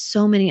because we have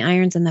so many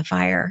irons in the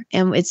fire.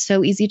 And it's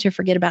so easy to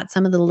forget about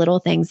some of the little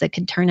things that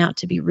could turn out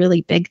to be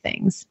really big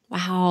things.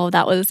 Wow,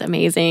 that was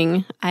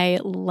amazing. I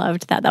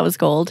loved that. That was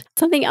gold.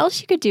 Something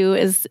else you could do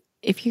is,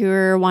 if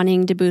you're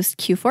wanting to boost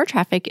Q4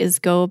 traffic, is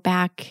go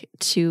back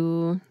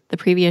to the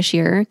previous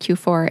year,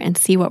 Q4, and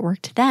see what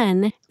worked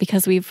then,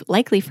 because we've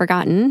likely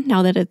forgotten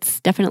now that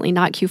it's definitely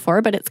not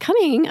Q4, but it's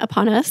coming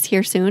upon us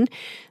here soon.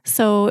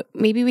 So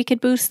maybe we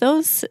could boost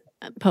those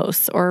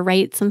posts or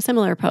write some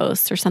similar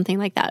posts or something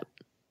like that.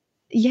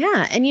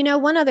 Yeah. And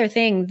one other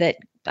thing that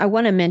I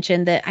want to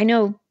mention, that I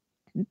know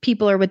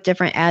people are with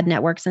different ad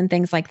networks and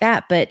things like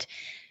that, but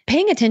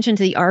paying attention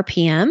to the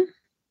RPM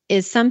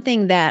is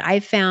something that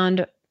I've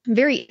found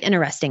very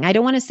interesting. I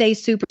don't want to say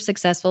super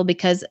successful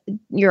because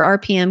your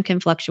RPM can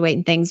fluctuate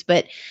and things,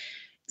 but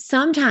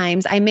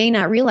sometimes I may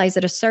not realize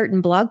that a certain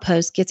blog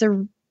post gets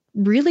a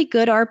really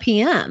good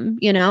RPM,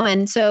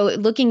 And so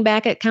looking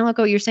back at kind of like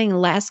what you're saying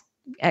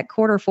at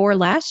Q4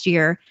 last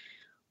year,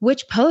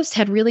 which post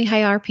had really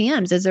high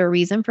RPMs? Is there a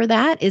reason for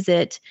that? Is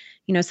it,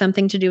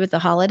 something to do with the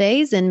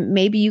holidays? And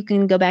maybe you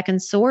can go back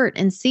and sort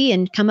and see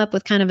and come up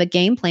with kind of a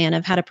game plan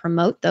of how to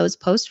promote those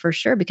posts for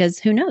sure, because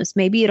who knows,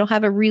 maybe it'll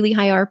have a really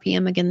high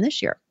RPM again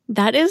this year.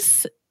 That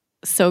is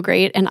so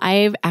great. And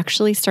I've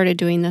actually started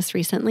doing this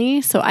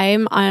recently. So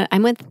I'm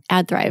with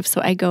AdThrive.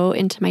 So I go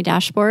into my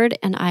dashboard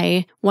and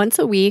once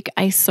a week,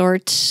 I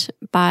sort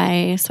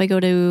by, so I go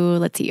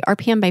to,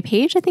 RPM by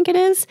page, I think it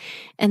is.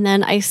 And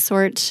then I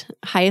sort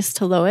highest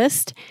to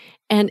lowest.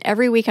 And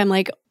every week I'm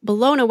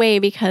blown away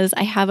because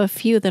I have a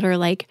few that are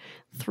 $300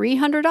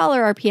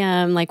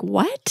 RPM.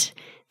 What?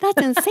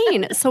 That's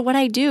insane. So what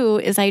I do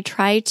is I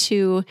try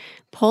to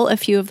pull a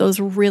few of those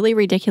really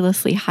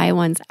ridiculously high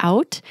ones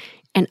out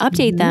and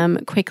update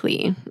them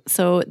quickly.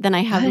 So then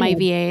I have my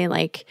VA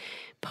like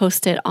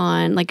post it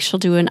on, like she'll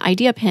do an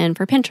idea pin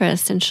for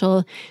Pinterest and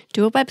she'll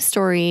do a web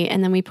story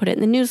and then we put it in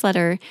the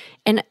newsletter.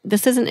 And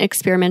this is an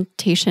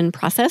experimentation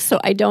process. So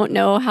I don't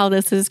know how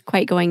this is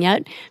quite going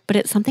yet, but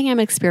it's something I'm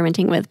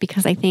experimenting with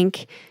because I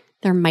think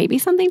there might be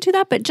something to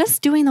that. But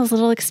just doing those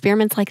little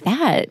experiments like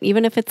that,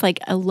 even if it's like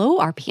a low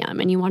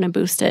RPM and you want to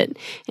boost it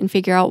and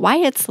figure out why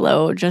it's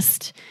low,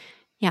 just,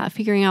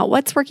 figuring out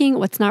what's working,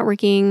 what's not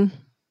working,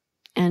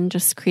 and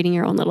just creating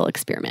your own little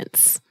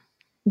experiments.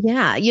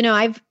 Yeah.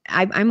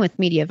 I'm with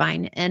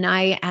Mediavine and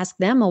I asked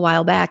them a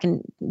while back,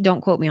 and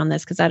don't quote me on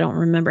this because I don't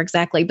remember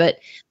exactly, but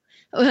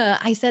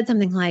I said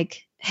something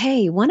like,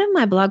 hey, one of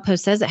my blog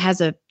posts says it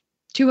has a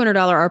 $200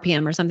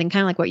 RPM or something,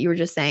 kind of like what you were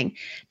just saying.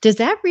 Does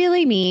that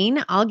really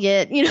mean I'll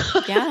get,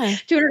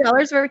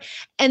 $200 for?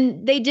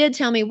 And they did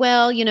tell me,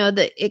 well,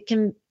 that it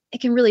can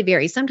really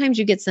vary. Sometimes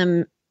you get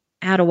some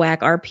out of whack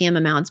RPM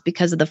amounts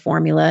because of the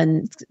formula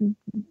and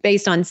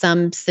based on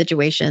some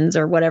situations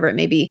or whatever it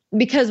may be.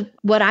 Because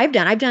what I've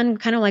done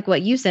kind of like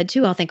what you said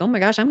too. I'll think, oh my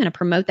gosh, I'm going to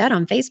promote that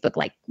on Facebook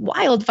like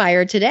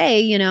wildfire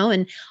today,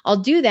 and I'll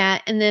do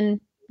that. And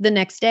then the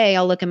next day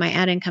I'll look at my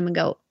ad income and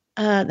go,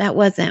 that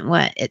wasn't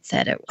what it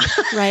said it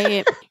was.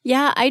 Right.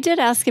 Yeah, I did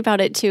ask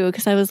about it too,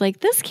 because I was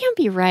like, this can't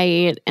be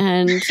right.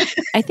 And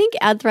I think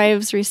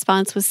AdThrive's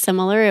response was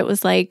similar. It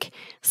was like,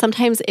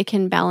 sometimes it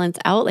can balance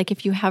out. Like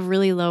if you have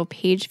really low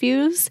page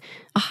views,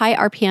 a high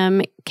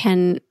RPM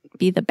can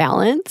be the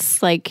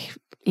balance. Like,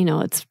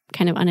 it's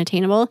kind of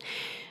unattainable.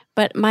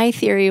 But my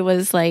theory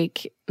was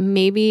like,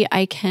 maybe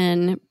I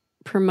can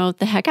promote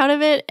the heck out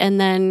of it and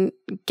then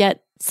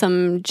get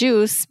some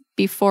juice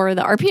before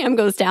the RPM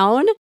goes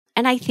down.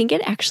 And I think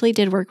it actually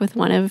did work with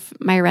one of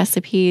my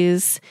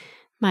recipes,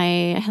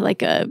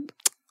 like a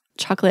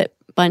chocolate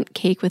bundt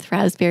cake with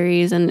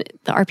raspberries, and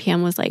the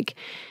RPM was like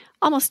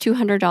almost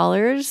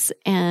 $200.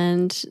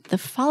 And the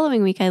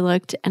following week I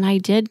looked and I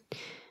did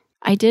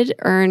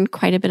earn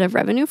quite a bit of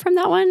revenue from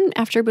that one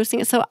after boosting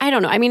it. So I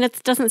don't know. I mean, it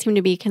doesn't seem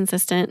to be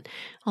consistent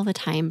all the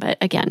time, but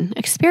again,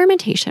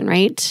 experimentation,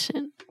 right?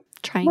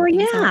 Trying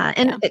things out.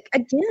 And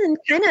again,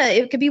 kind of,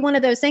 it could be one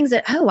of those things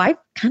that, I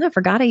kind of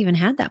forgot I even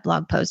had that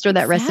blog post or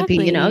that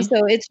recipe,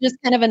 so it's just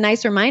kind of a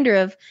nice reminder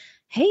of,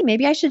 hey,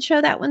 maybe I should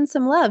show that one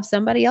some love.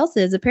 Somebody else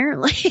is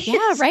apparently.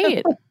 Yeah,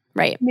 right.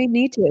 Right. They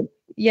need to.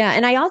 Yeah.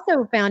 And I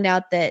also found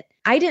out that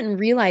I didn't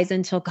realize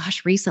until,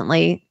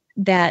 recently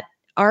that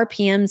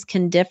RPMs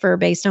can differ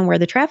based on where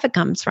the traffic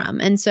comes from.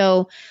 And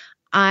so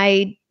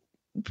I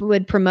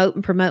would promote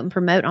on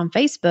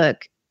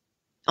Facebook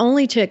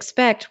only to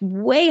expect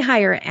way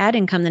higher ad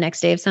income the next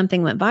day if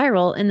something went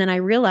viral. And then I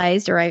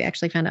realized, or I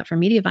actually found out from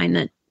Mediavine,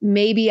 that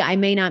maybe I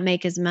may not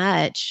make as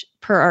much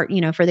for the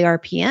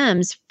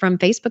RPMs from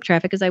Facebook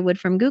traffic as I would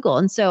from Google.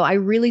 And so I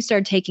really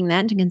started taking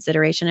that into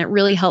consideration. It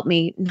really helped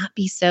me not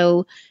be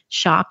so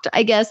shocked,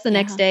 I guess, the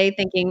next day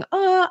thinking,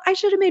 oh, I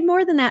should have made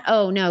more than that.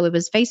 Oh no, it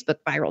was Facebook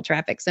viral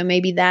traffic. So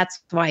maybe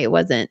that's why it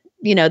wasn't,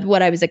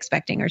 what I was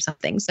expecting or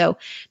something. So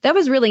that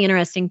was really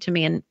interesting to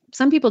me. And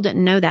some people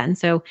didn't know that. And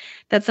so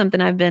that's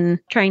something I've been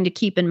trying to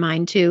keep in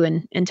mind too,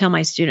 and tell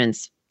my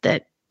students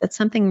that that's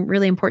something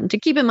really important to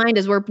keep in mind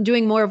as we're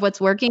doing more of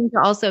what's working, to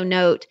also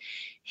note,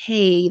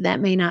 hey, that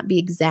may not be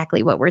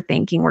exactly what we're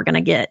thinking we're going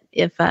to get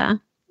if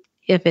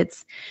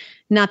it's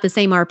not the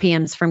same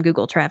RPMs from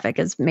Google traffic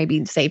as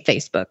maybe, say,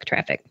 Facebook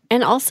traffic.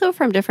 And also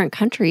from different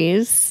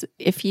countries.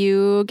 If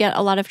you get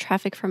a lot of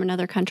traffic from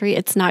another country,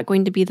 it's not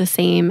going to be the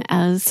same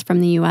as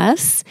from the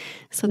US.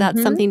 So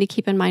that's something to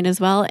keep in mind as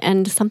well.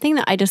 And something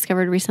that I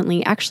discovered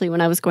recently, actually,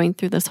 when I was going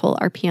through this whole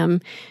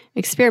RPM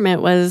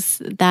experiment,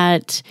 was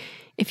that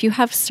if you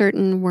have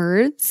certain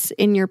words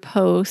in your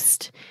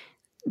post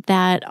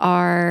that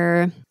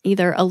are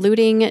either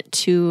alluding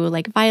to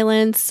like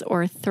violence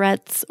or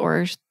threats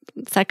or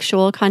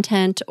sexual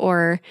content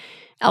or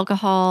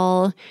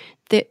alcohol,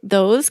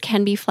 those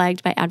can be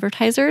flagged by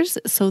advertisers.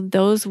 So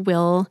those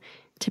will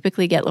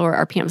typically get lower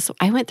RPMs. So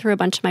I went through a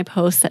bunch of my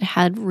posts that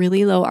had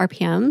really low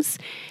RPMs,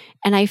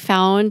 and I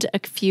found a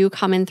few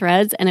common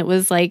threads, and it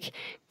was like,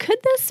 could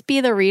this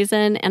be the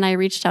reason? And I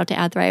reached out to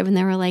AdThrive and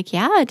they were like,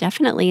 yeah,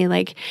 definitely.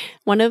 Like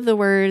one of the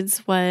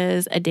words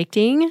was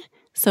addicting.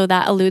 So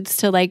that alludes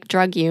to like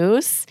drug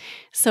use.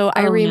 So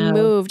I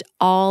removed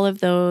all of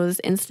those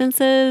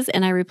instances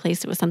and I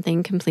replaced it with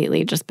something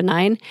completely just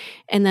benign.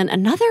 And then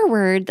another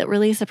word that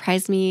really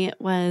surprised me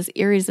was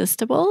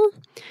irresistible.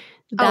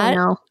 I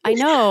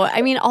know.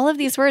 I mean, all of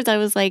these words, I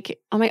was like,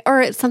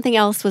 or something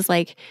else was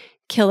like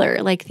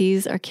killer. Like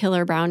these are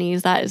killer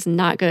brownies. That is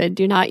not good.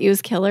 Do not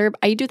use killer.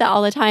 I do that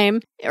all the time.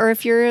 Or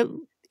if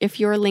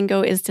your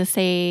lingo is to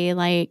say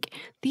like,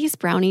 these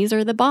brownies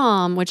are the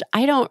bomb, which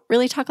I don't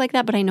really talk like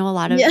that, but I know a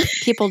lot of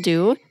people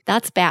do.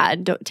 That's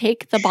bad. Don't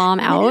take the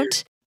bomb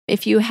out.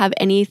 if you have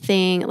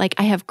anything, like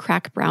I have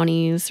crack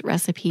brownies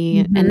recipe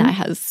and that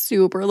has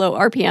super low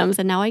RPMs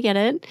and now I get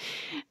it.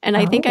 And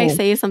I think I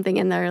say something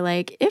in there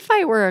like, if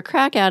I were a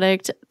crack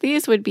addict,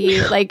 these would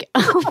be like,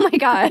 oh my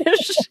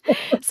gosh.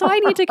 So I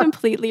need to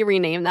completely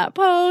rename that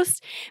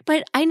post.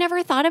 But I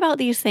never thought about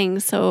these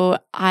things. So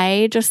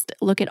I just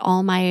look at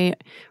all my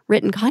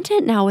written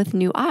content now with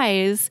new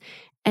eyes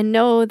and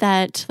know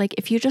that like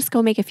if you just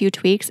go make a few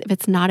tweaks, if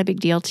it's not a big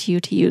deal to you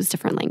to use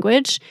different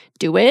language,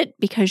 do it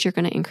because you're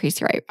going to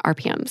increase your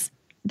RPMs.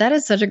 That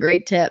is such a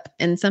great tip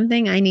and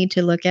something I need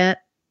to look at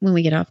when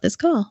we get off this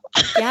call.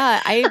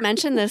 Yeah, I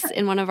mentioned this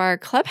in one of our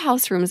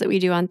Clubhouse rooms that we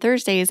do on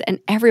Thursdays, and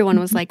everyone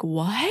was like,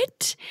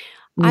 what?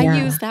 Yeah. I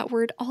use that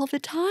word all the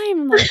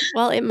time. Like,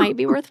 well, it might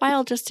be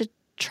worthwhile just to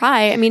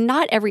try. I mean,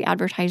 not every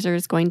advertiser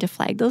is going to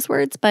flag those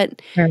words,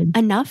 but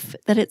enough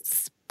that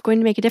it's going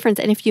to make a difference.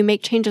 And if you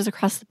make changes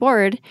across the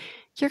board,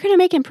 you're going to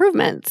make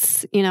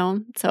improvements,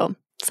 so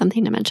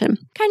something to mention.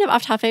 Kind of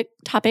off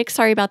topic.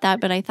 Sorry about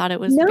that, but I thought it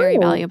was very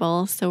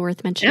valuable, so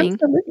worth mentioning.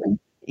 Absolutely.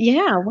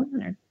 Yeah,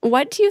 100.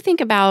 What do you think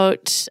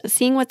about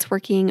seeing what's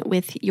working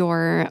with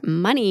your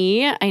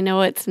money? I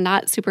know it's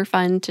not super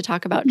fun to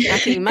talk about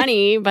tracking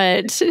money,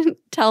 but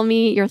tell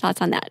me your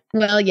thoughts on that.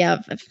 Well, yeah,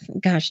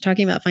 gosh,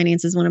 talking about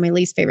finance is one of my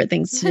least favorite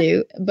things to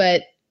do,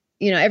 but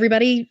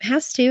everybody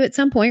has to at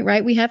some point,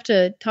 right? We have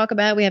to talk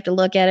about it. We have to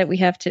look at it.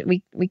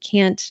 We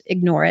can't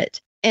ignore it.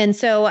 And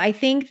so I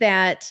think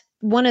that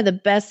one of the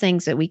best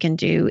things that we can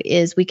do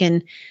is we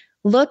can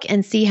look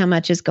and see how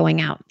much is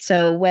going out.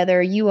 So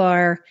whether you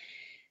are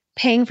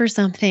paying for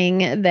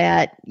something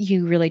that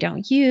you really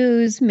don't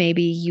use,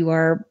 maybe you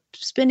are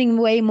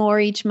spending way more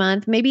each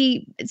month.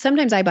 Maybe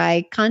sometimes I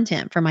buy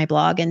content for my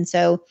blog. And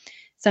so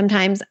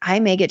sometimes I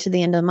may get to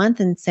the end of the month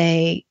and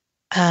say,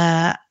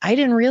 I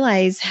didn't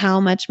realize how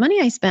much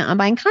money I spent on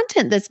buying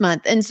content this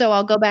month. And so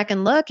I'll go back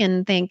and look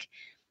and think,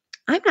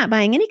 I'm not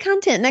buying any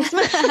content next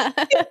month.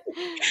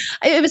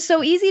 It was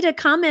so easy to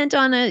comment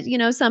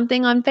on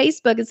something on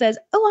Facebook. It says,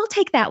 oh, I'll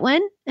take that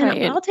one.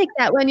 And I'll take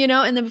that one,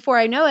 and then before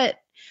I know it,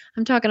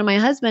 I'm talking to my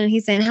husband and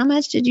he's saying, how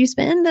much did you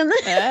spend?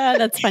 Yeah,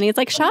 that's funny. It's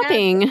like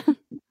shopping.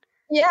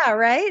 Yeah,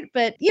 right.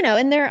 But,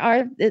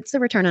 and it's a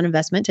return on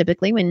investment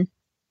typically when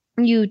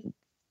you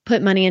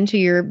put money into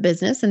your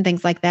business and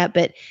things like that.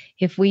 But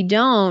if we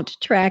don't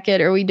track it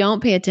or we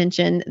don't pay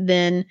attention,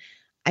 then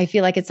I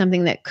feel like it's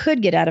something that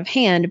could get out of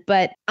hand.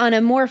 But on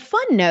a more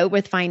fun note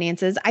with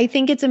finances, I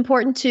think it's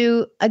important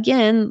to,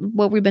 again,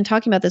 what we've been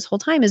talking about this whole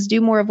time is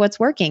do more of what's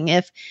working.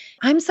 If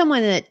I'm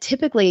someone that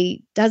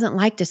typically doesn't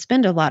like to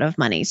spend a lot of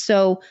money,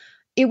 so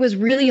it was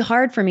really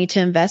hard for me to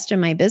invest in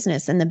my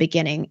business in the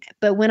beginning.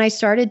 But when I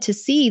started to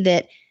see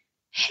that,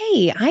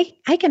 hey,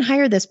 I can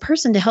hire this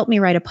person to help me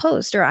write a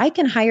post, or I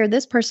can hire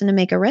this person to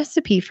make a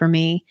recipe for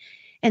me,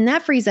 and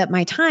that frees up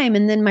my time,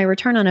 and then my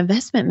return on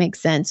investment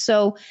makes sense.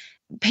 So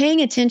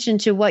paying attention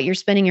to what you're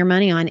spending your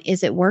money on,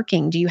 is it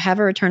working? Do you have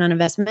a return on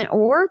investment?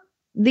 Or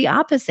the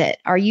opposite,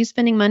 are you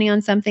spending money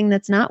on something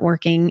that's not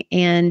working?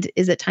 And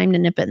is it time to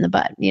nip it in the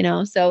bud?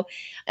 So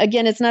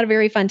again, it's not a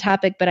very fun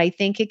topic, but I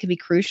think it could be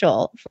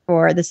crucial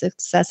for the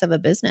success of a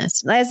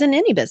business, as in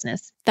any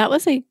business. That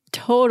was a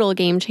total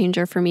game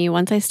changer for me.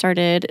 Once I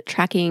started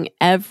tracking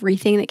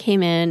everything that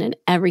came in and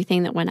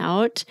everything that went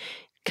out,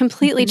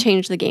 completely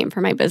changed the game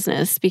for my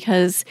business,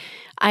 because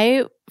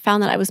I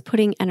found that I was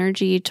putting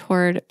energy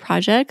toward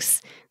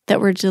projects that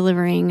were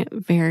delivering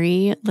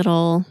very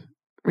little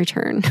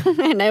return.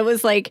 And I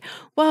was like,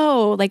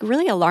 whoa, like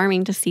really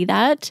alarming to see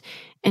that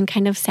and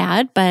kind of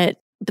sad. But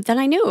then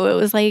I knew it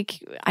was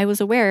like, I was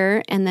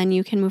aware, and then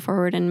you can move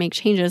forward and make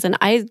changes. And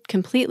I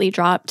completely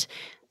dropped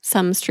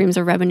some streams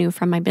of revenue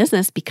from my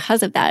business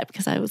because of that,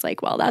 because I was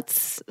like, well,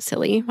 that's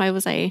silly. Why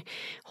was I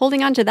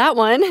holding on to that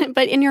one?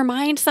 But in your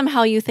mind,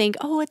 somehow you think,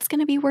 oh, it's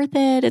going to be worth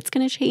it. It's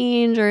going to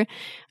change, or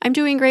I'm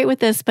doing great with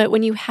this. But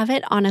when you have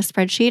it on a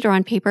spreadsheet or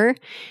on paper,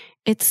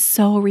 it's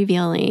so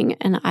revealing.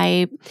 And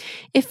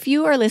if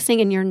you are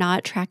listening and you're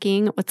not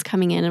tracking what's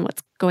coming in and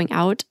what's going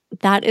out,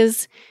 that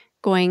is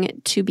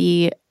going to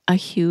be a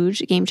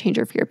huge game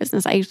changer for your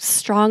business. I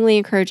strongly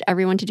encourage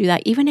everyone to do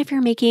that. Even if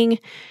you're making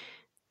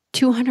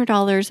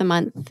 $200 a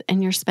month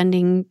and you're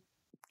spending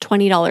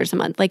 $20 a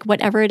month, like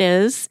whatever it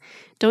is,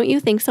 don't you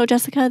think so,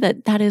 Jessica,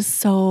 that is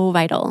so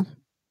vital?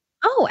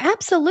 Oh,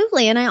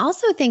 absolutely. And I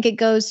also think it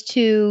goes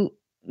to,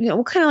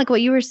 kind of like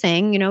what you were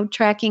saying,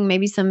 tracking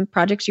maybe some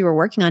projects you were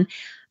working on.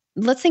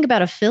 Let's think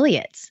about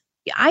affiliates.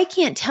 I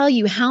can't tell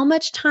you how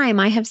much time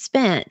I have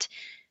spent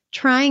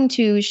trying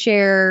to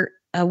share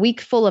a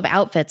week full of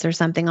outfits or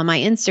something on my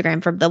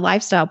Instagram for the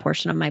lifestyle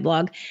portion of my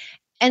blog.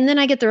 And then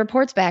I get the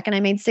reports back and I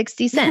made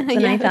 60 cents.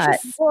 And Yes. I thought,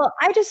 well,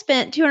 I just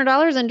spent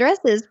 $200 on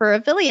dresses for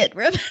affiliate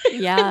revenue.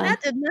 Yeah.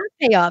 That did not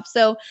pay off.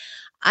 So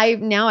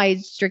I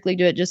strictly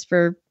do it just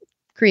for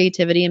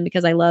creativity and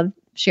because I love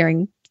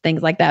sharing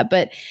things like that.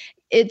 But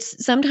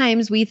it's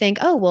sometimes we think,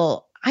 oh,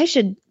 well, I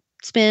should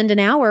spend an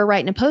hour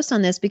writing a post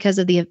on this because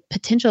of the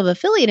potential of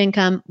affiliate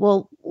income.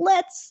 Well,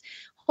 let's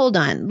hold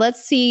on,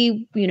 let's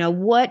see,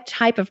 what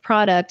type of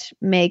product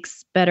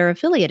makes better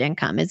affiliate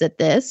income? Is it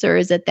this or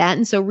is it that?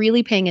 And so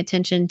really paying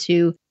attention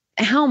to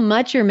how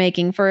much you're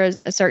making for a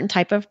certain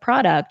type of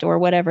product or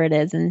whatever it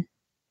is. And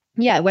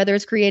yeah, whether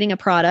it's creating a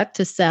product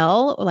to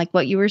sell, like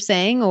what you were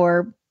saying,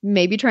 or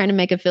maybe trying to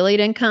make affiliate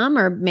income,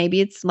 or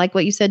maybe it's like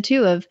what you said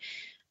too, of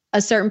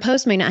a certain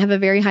post may not have a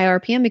very high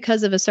RPM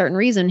because of a certain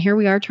reason. Here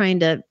we are trying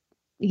to,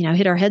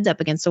 hit our heads up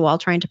against the wall,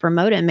 trying to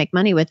promote it and make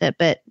money with it.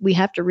 But we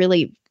have to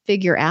really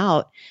figure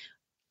out,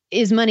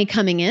 is money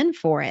coming in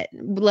for it,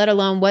 let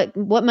alone what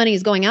money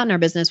is going out in our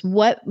business,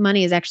 what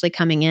money is actually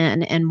coming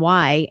in and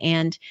why,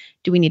 and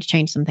do we need to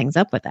change some things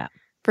up with that?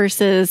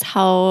 Versus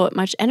how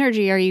much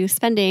energy are you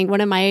spending?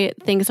 One of my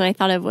things that I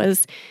thought of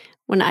was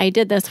when I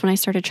did this, when I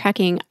started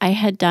tracking, I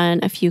had done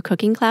a few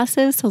cooking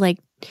classes. So like,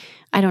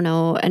 I don't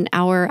know, an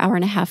hour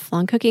and a half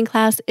long cooking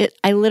class.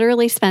 I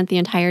literally spent the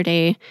entire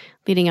day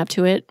leading up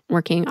to it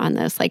working on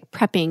this, like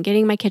prepping,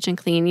 getting my kitchen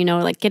clean,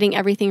 like getting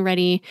everything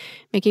ready,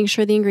 making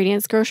sure the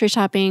ingredients, grocery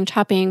shopping,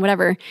 chopping,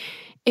 whatever.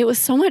 It was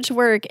so much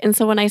work. And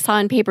so when I saw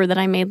on paper that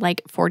I made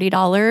like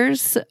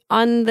 $40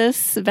 on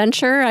this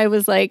venture, I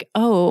was like,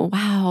 oh,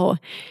 wow.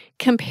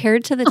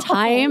 Compared to the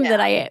time that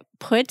I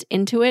put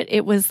into it,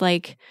 it was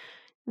like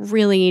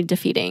really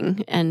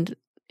defeating. And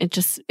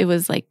it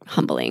was like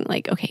humbling,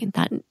 like, okay,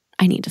 that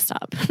I need to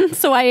stop.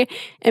 So I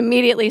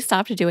immediately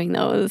stopped doing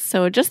those.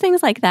 So just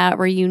things like that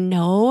where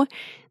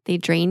they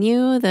drain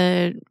you,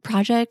 the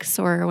projects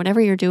or whatever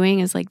you're doing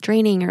is like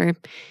draining, or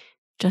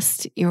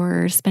just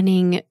you're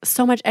spending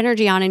so much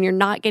energy on and you're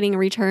not getting a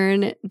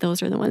return.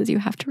 Those are the ones you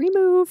have to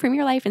remove from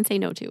your life and say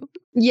no to.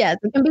 Yes,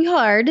 it can be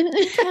hard.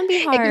 It can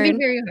be hard. It can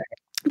be very hard.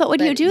 But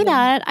when you do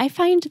that, I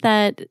find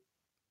that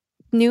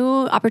new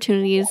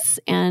opportunities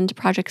and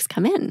projects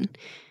come in.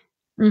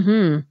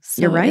 Mm-hmm.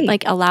 So you're right. It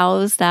like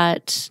allows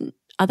that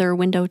other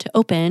window to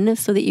open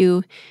so that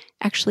you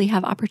actually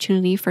have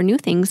opportunity for new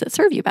things that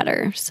serve you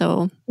better.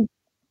 So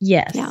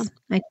yes, yeah.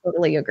 I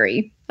totally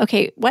agree.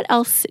 Okay, what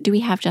else do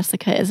we have,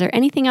 Jessica? Is there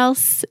anything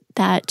else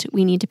that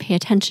we need to pay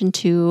attention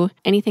to?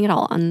 Anything at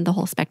all on the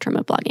whole spectrum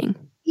of blogging?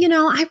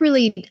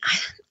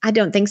 I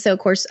don't think so. Of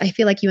course, I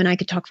feel like you and I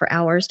could talk for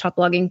hours, talk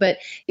blogging, but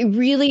it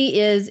really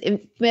is,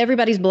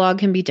 everybody's blog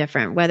can be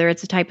different, whether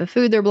it's a type of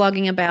food they're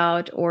blogging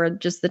about or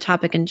just the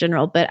topic in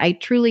general. But I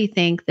truly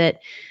think that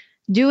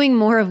doing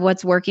more of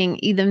what's working,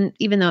 even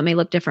though it may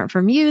look different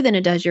from you than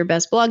it does your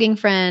best blogging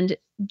friend,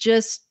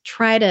 just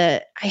try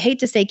to, I hate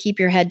to say keep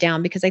your head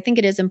down, because I think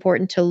it is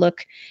important to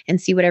look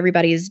and see what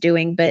everybody is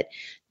doing, but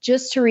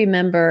just to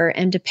remember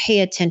and to pay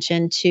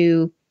attention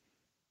to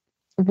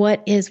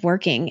what is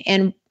working.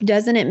 And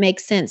doesn't it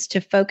make sense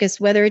to focus,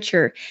 whether it's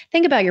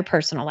think about your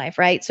personal life,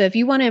 right? So if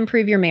you want to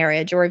improve your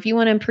marriage or if you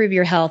want to improve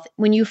your health,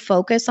 when you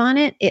focus on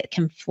it, it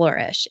can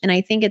flourish. And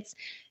I think it's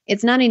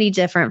not any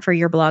different for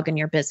your blog and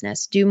your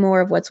business. Do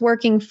more of what's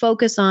working,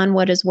 focus on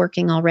what is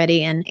working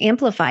already and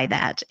amplify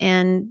that.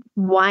 And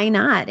why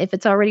not? If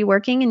it's already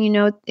working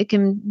and it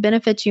can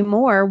benefit you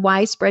more,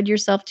 why spread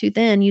yourself too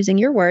thin, using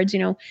your words,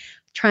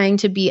 trying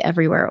to be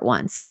everywhere at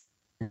once?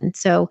 And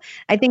so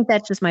I think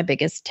that's just my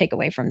biggest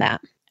takeaway from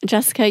that.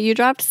 Jessica, you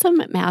dropped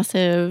some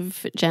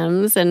massive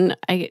gems. And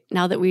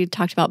now that we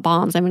talked about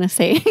bombs, I'm going to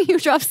say you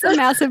dropped some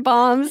massive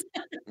bombs.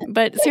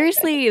 But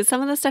seriously,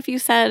 some of the stuff you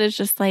said is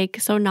just like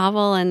so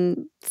novel.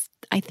 And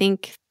I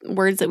think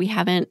words that we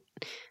haven't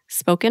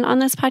spoken on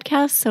this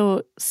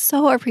podcast.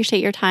 So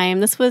appreciate your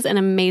time. This was an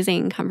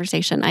amazing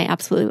conversation. I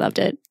absolutely loved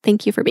it.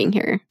 Thank you for being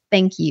here.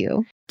 Thank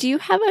you. Do you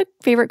have a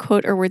favorite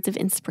quote or words of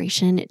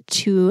inspiration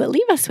to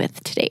leave us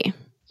with today?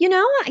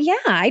 Yeah,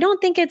 I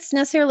don't think it's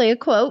necessarily a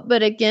quote,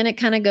 but again, it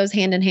kind of goes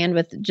hand in hand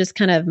with just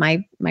kind of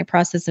my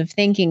process of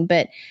thinking.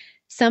 But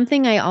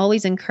something I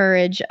always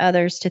encourage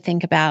others to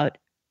think about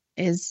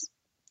is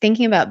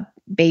thinking about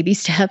baby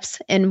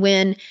steps. And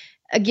when,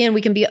 again,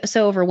 we can be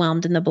so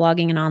overwhelmed in the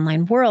blogging and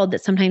online world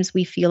that sometimes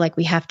we feel like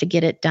we have to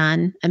get it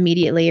done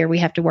immediately or we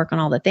have to work on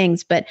all the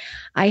things. But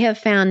I have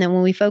found that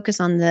when we focus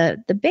on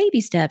the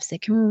baby steps,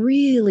 it can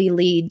really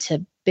lead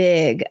to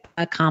big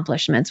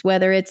accomplishments,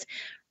 whether it's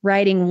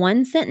writing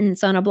one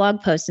sentence on a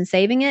blog post and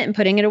saving it and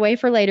putting it away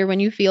for later when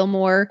you feel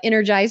more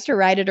energized to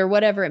write it or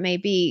whatever it may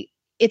be.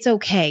 It's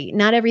okay.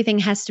 Not everything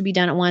has to be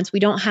done at once. We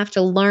don't have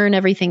to learn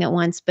everything at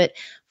once, but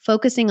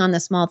focusing on the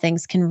small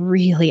things can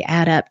really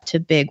add up to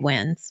big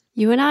wins.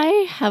 You and I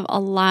have a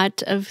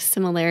lot of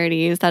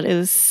similarities.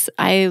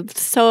 I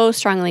so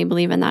strongly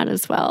believe in that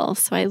as well.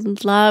 So I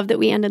love that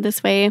we ended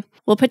this way.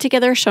 We'll put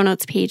together a show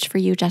notes page for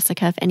you,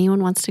 Jessica. If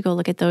anyone wants to go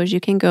look at those,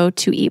 you can go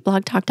to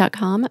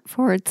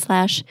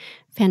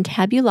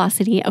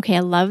eatblogtalk.com/fantabulosity. Okay, I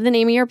love the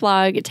name of your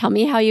blog. Tell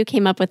me how you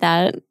came up with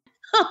that.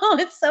 Oh,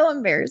 it's so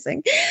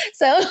embarrassing.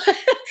 So,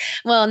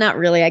 well, not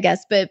really, I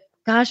guess, but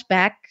gosh,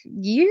 back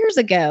years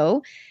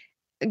ago,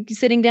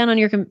 sitting down on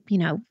your,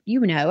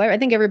 I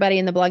think everybody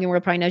in the blogging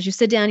world probably knows, you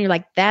sit down, you're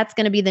like, that's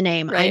going to be the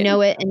name. Right. I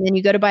know it. And then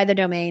you go to buy the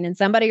domain and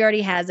somebody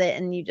already has it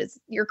and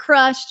you're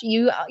crushed.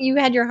 You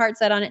had your heart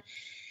set on it.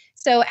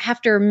 So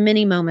after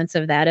many moments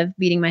of that, of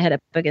beating my head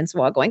up against the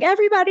wall going,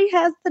 everybody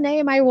has the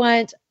name I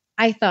want,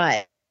 I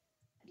thought,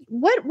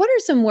 what are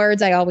some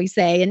words I always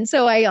say? And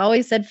so I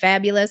always said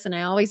fabulous, and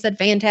I always said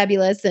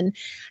fantabulous and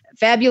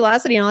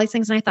fabulosity and all these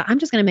things. And I thought, I'm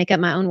just going to make up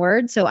my own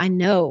word. So I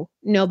know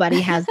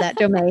nobody has that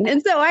domain.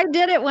 And so I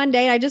did it one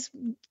day. I just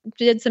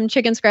did some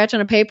chicken scratch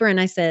on a paper and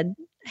I said,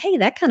 hey,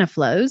 that kind of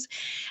flows.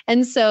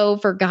 And so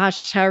for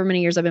however many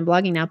years I've been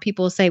blogging now,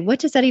 people say, what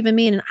does that even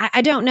mean? And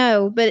I don't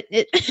know, but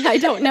I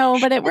don't know,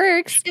 but it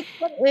works.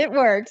 It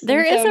works.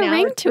 There is a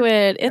ring to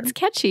it. It's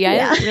catchy.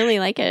 Yeah. I really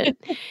like it.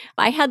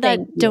 I had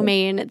that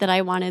domain that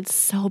I wanted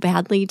so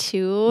badly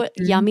too.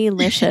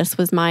 Yummylicious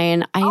was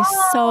mine. I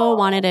so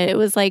wanted it. It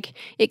was like,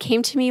 it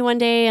came to me one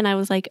day and I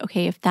was like,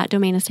 okay, if that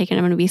domain is taken,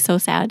 I'm going to be so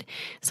sad.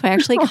 So I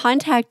actually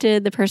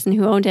contacted the person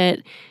who owned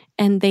it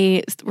and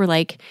they were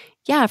like,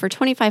 yeah, for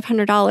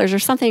 $2,500 or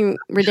something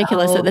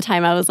ridiculous at the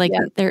time. I was like,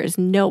 there is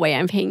no way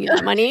I'm paying you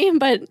that money,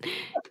 but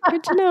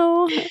good to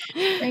know.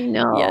 I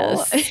know.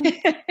 Yes.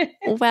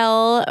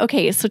 Well,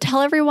 okay. So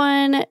tell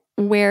everyone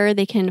where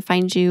they can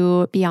find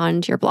you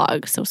beyond your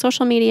blog. So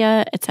social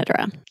media,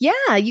 etc.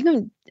 Yeah, you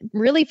can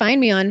really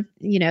find me on,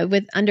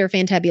 with under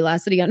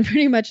Fantabulosity on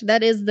pretty much.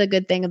 That is the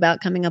good thing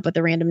about coming up with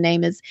a random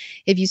name is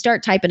if you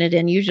start typing it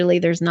in, usually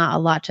there's not a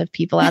lot of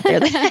people out there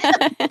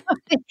that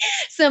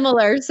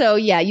similar. So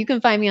yeah, you can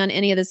find me on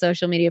any of the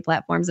social media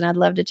platforms and I'd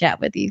love to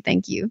chat with you.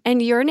 Thank you.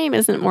 And your name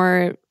isn't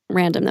more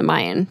random than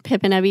mine.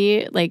 Pip and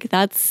Ebby, like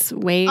that's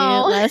way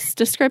less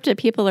descriptive.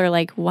 People are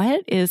like,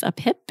 what is a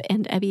Pip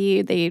and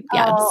Ebby?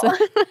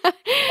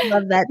 I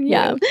love that too.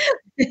 Yeah.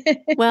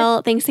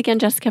 Well, thanks again,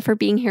 Jessica, for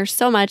being here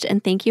so much.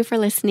 And thank you for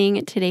listening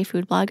to Today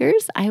Food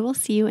Bloggers. I will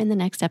see you in the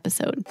next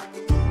episode.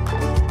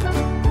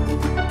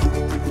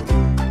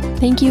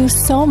 Thank you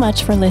so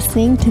much for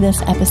listening to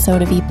this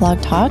episode of Eat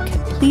Blog Talk.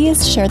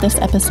 Please share this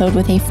episode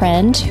with a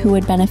friend who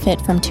would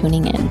benefit from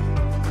tuning in.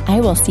 I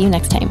will see you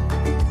next time.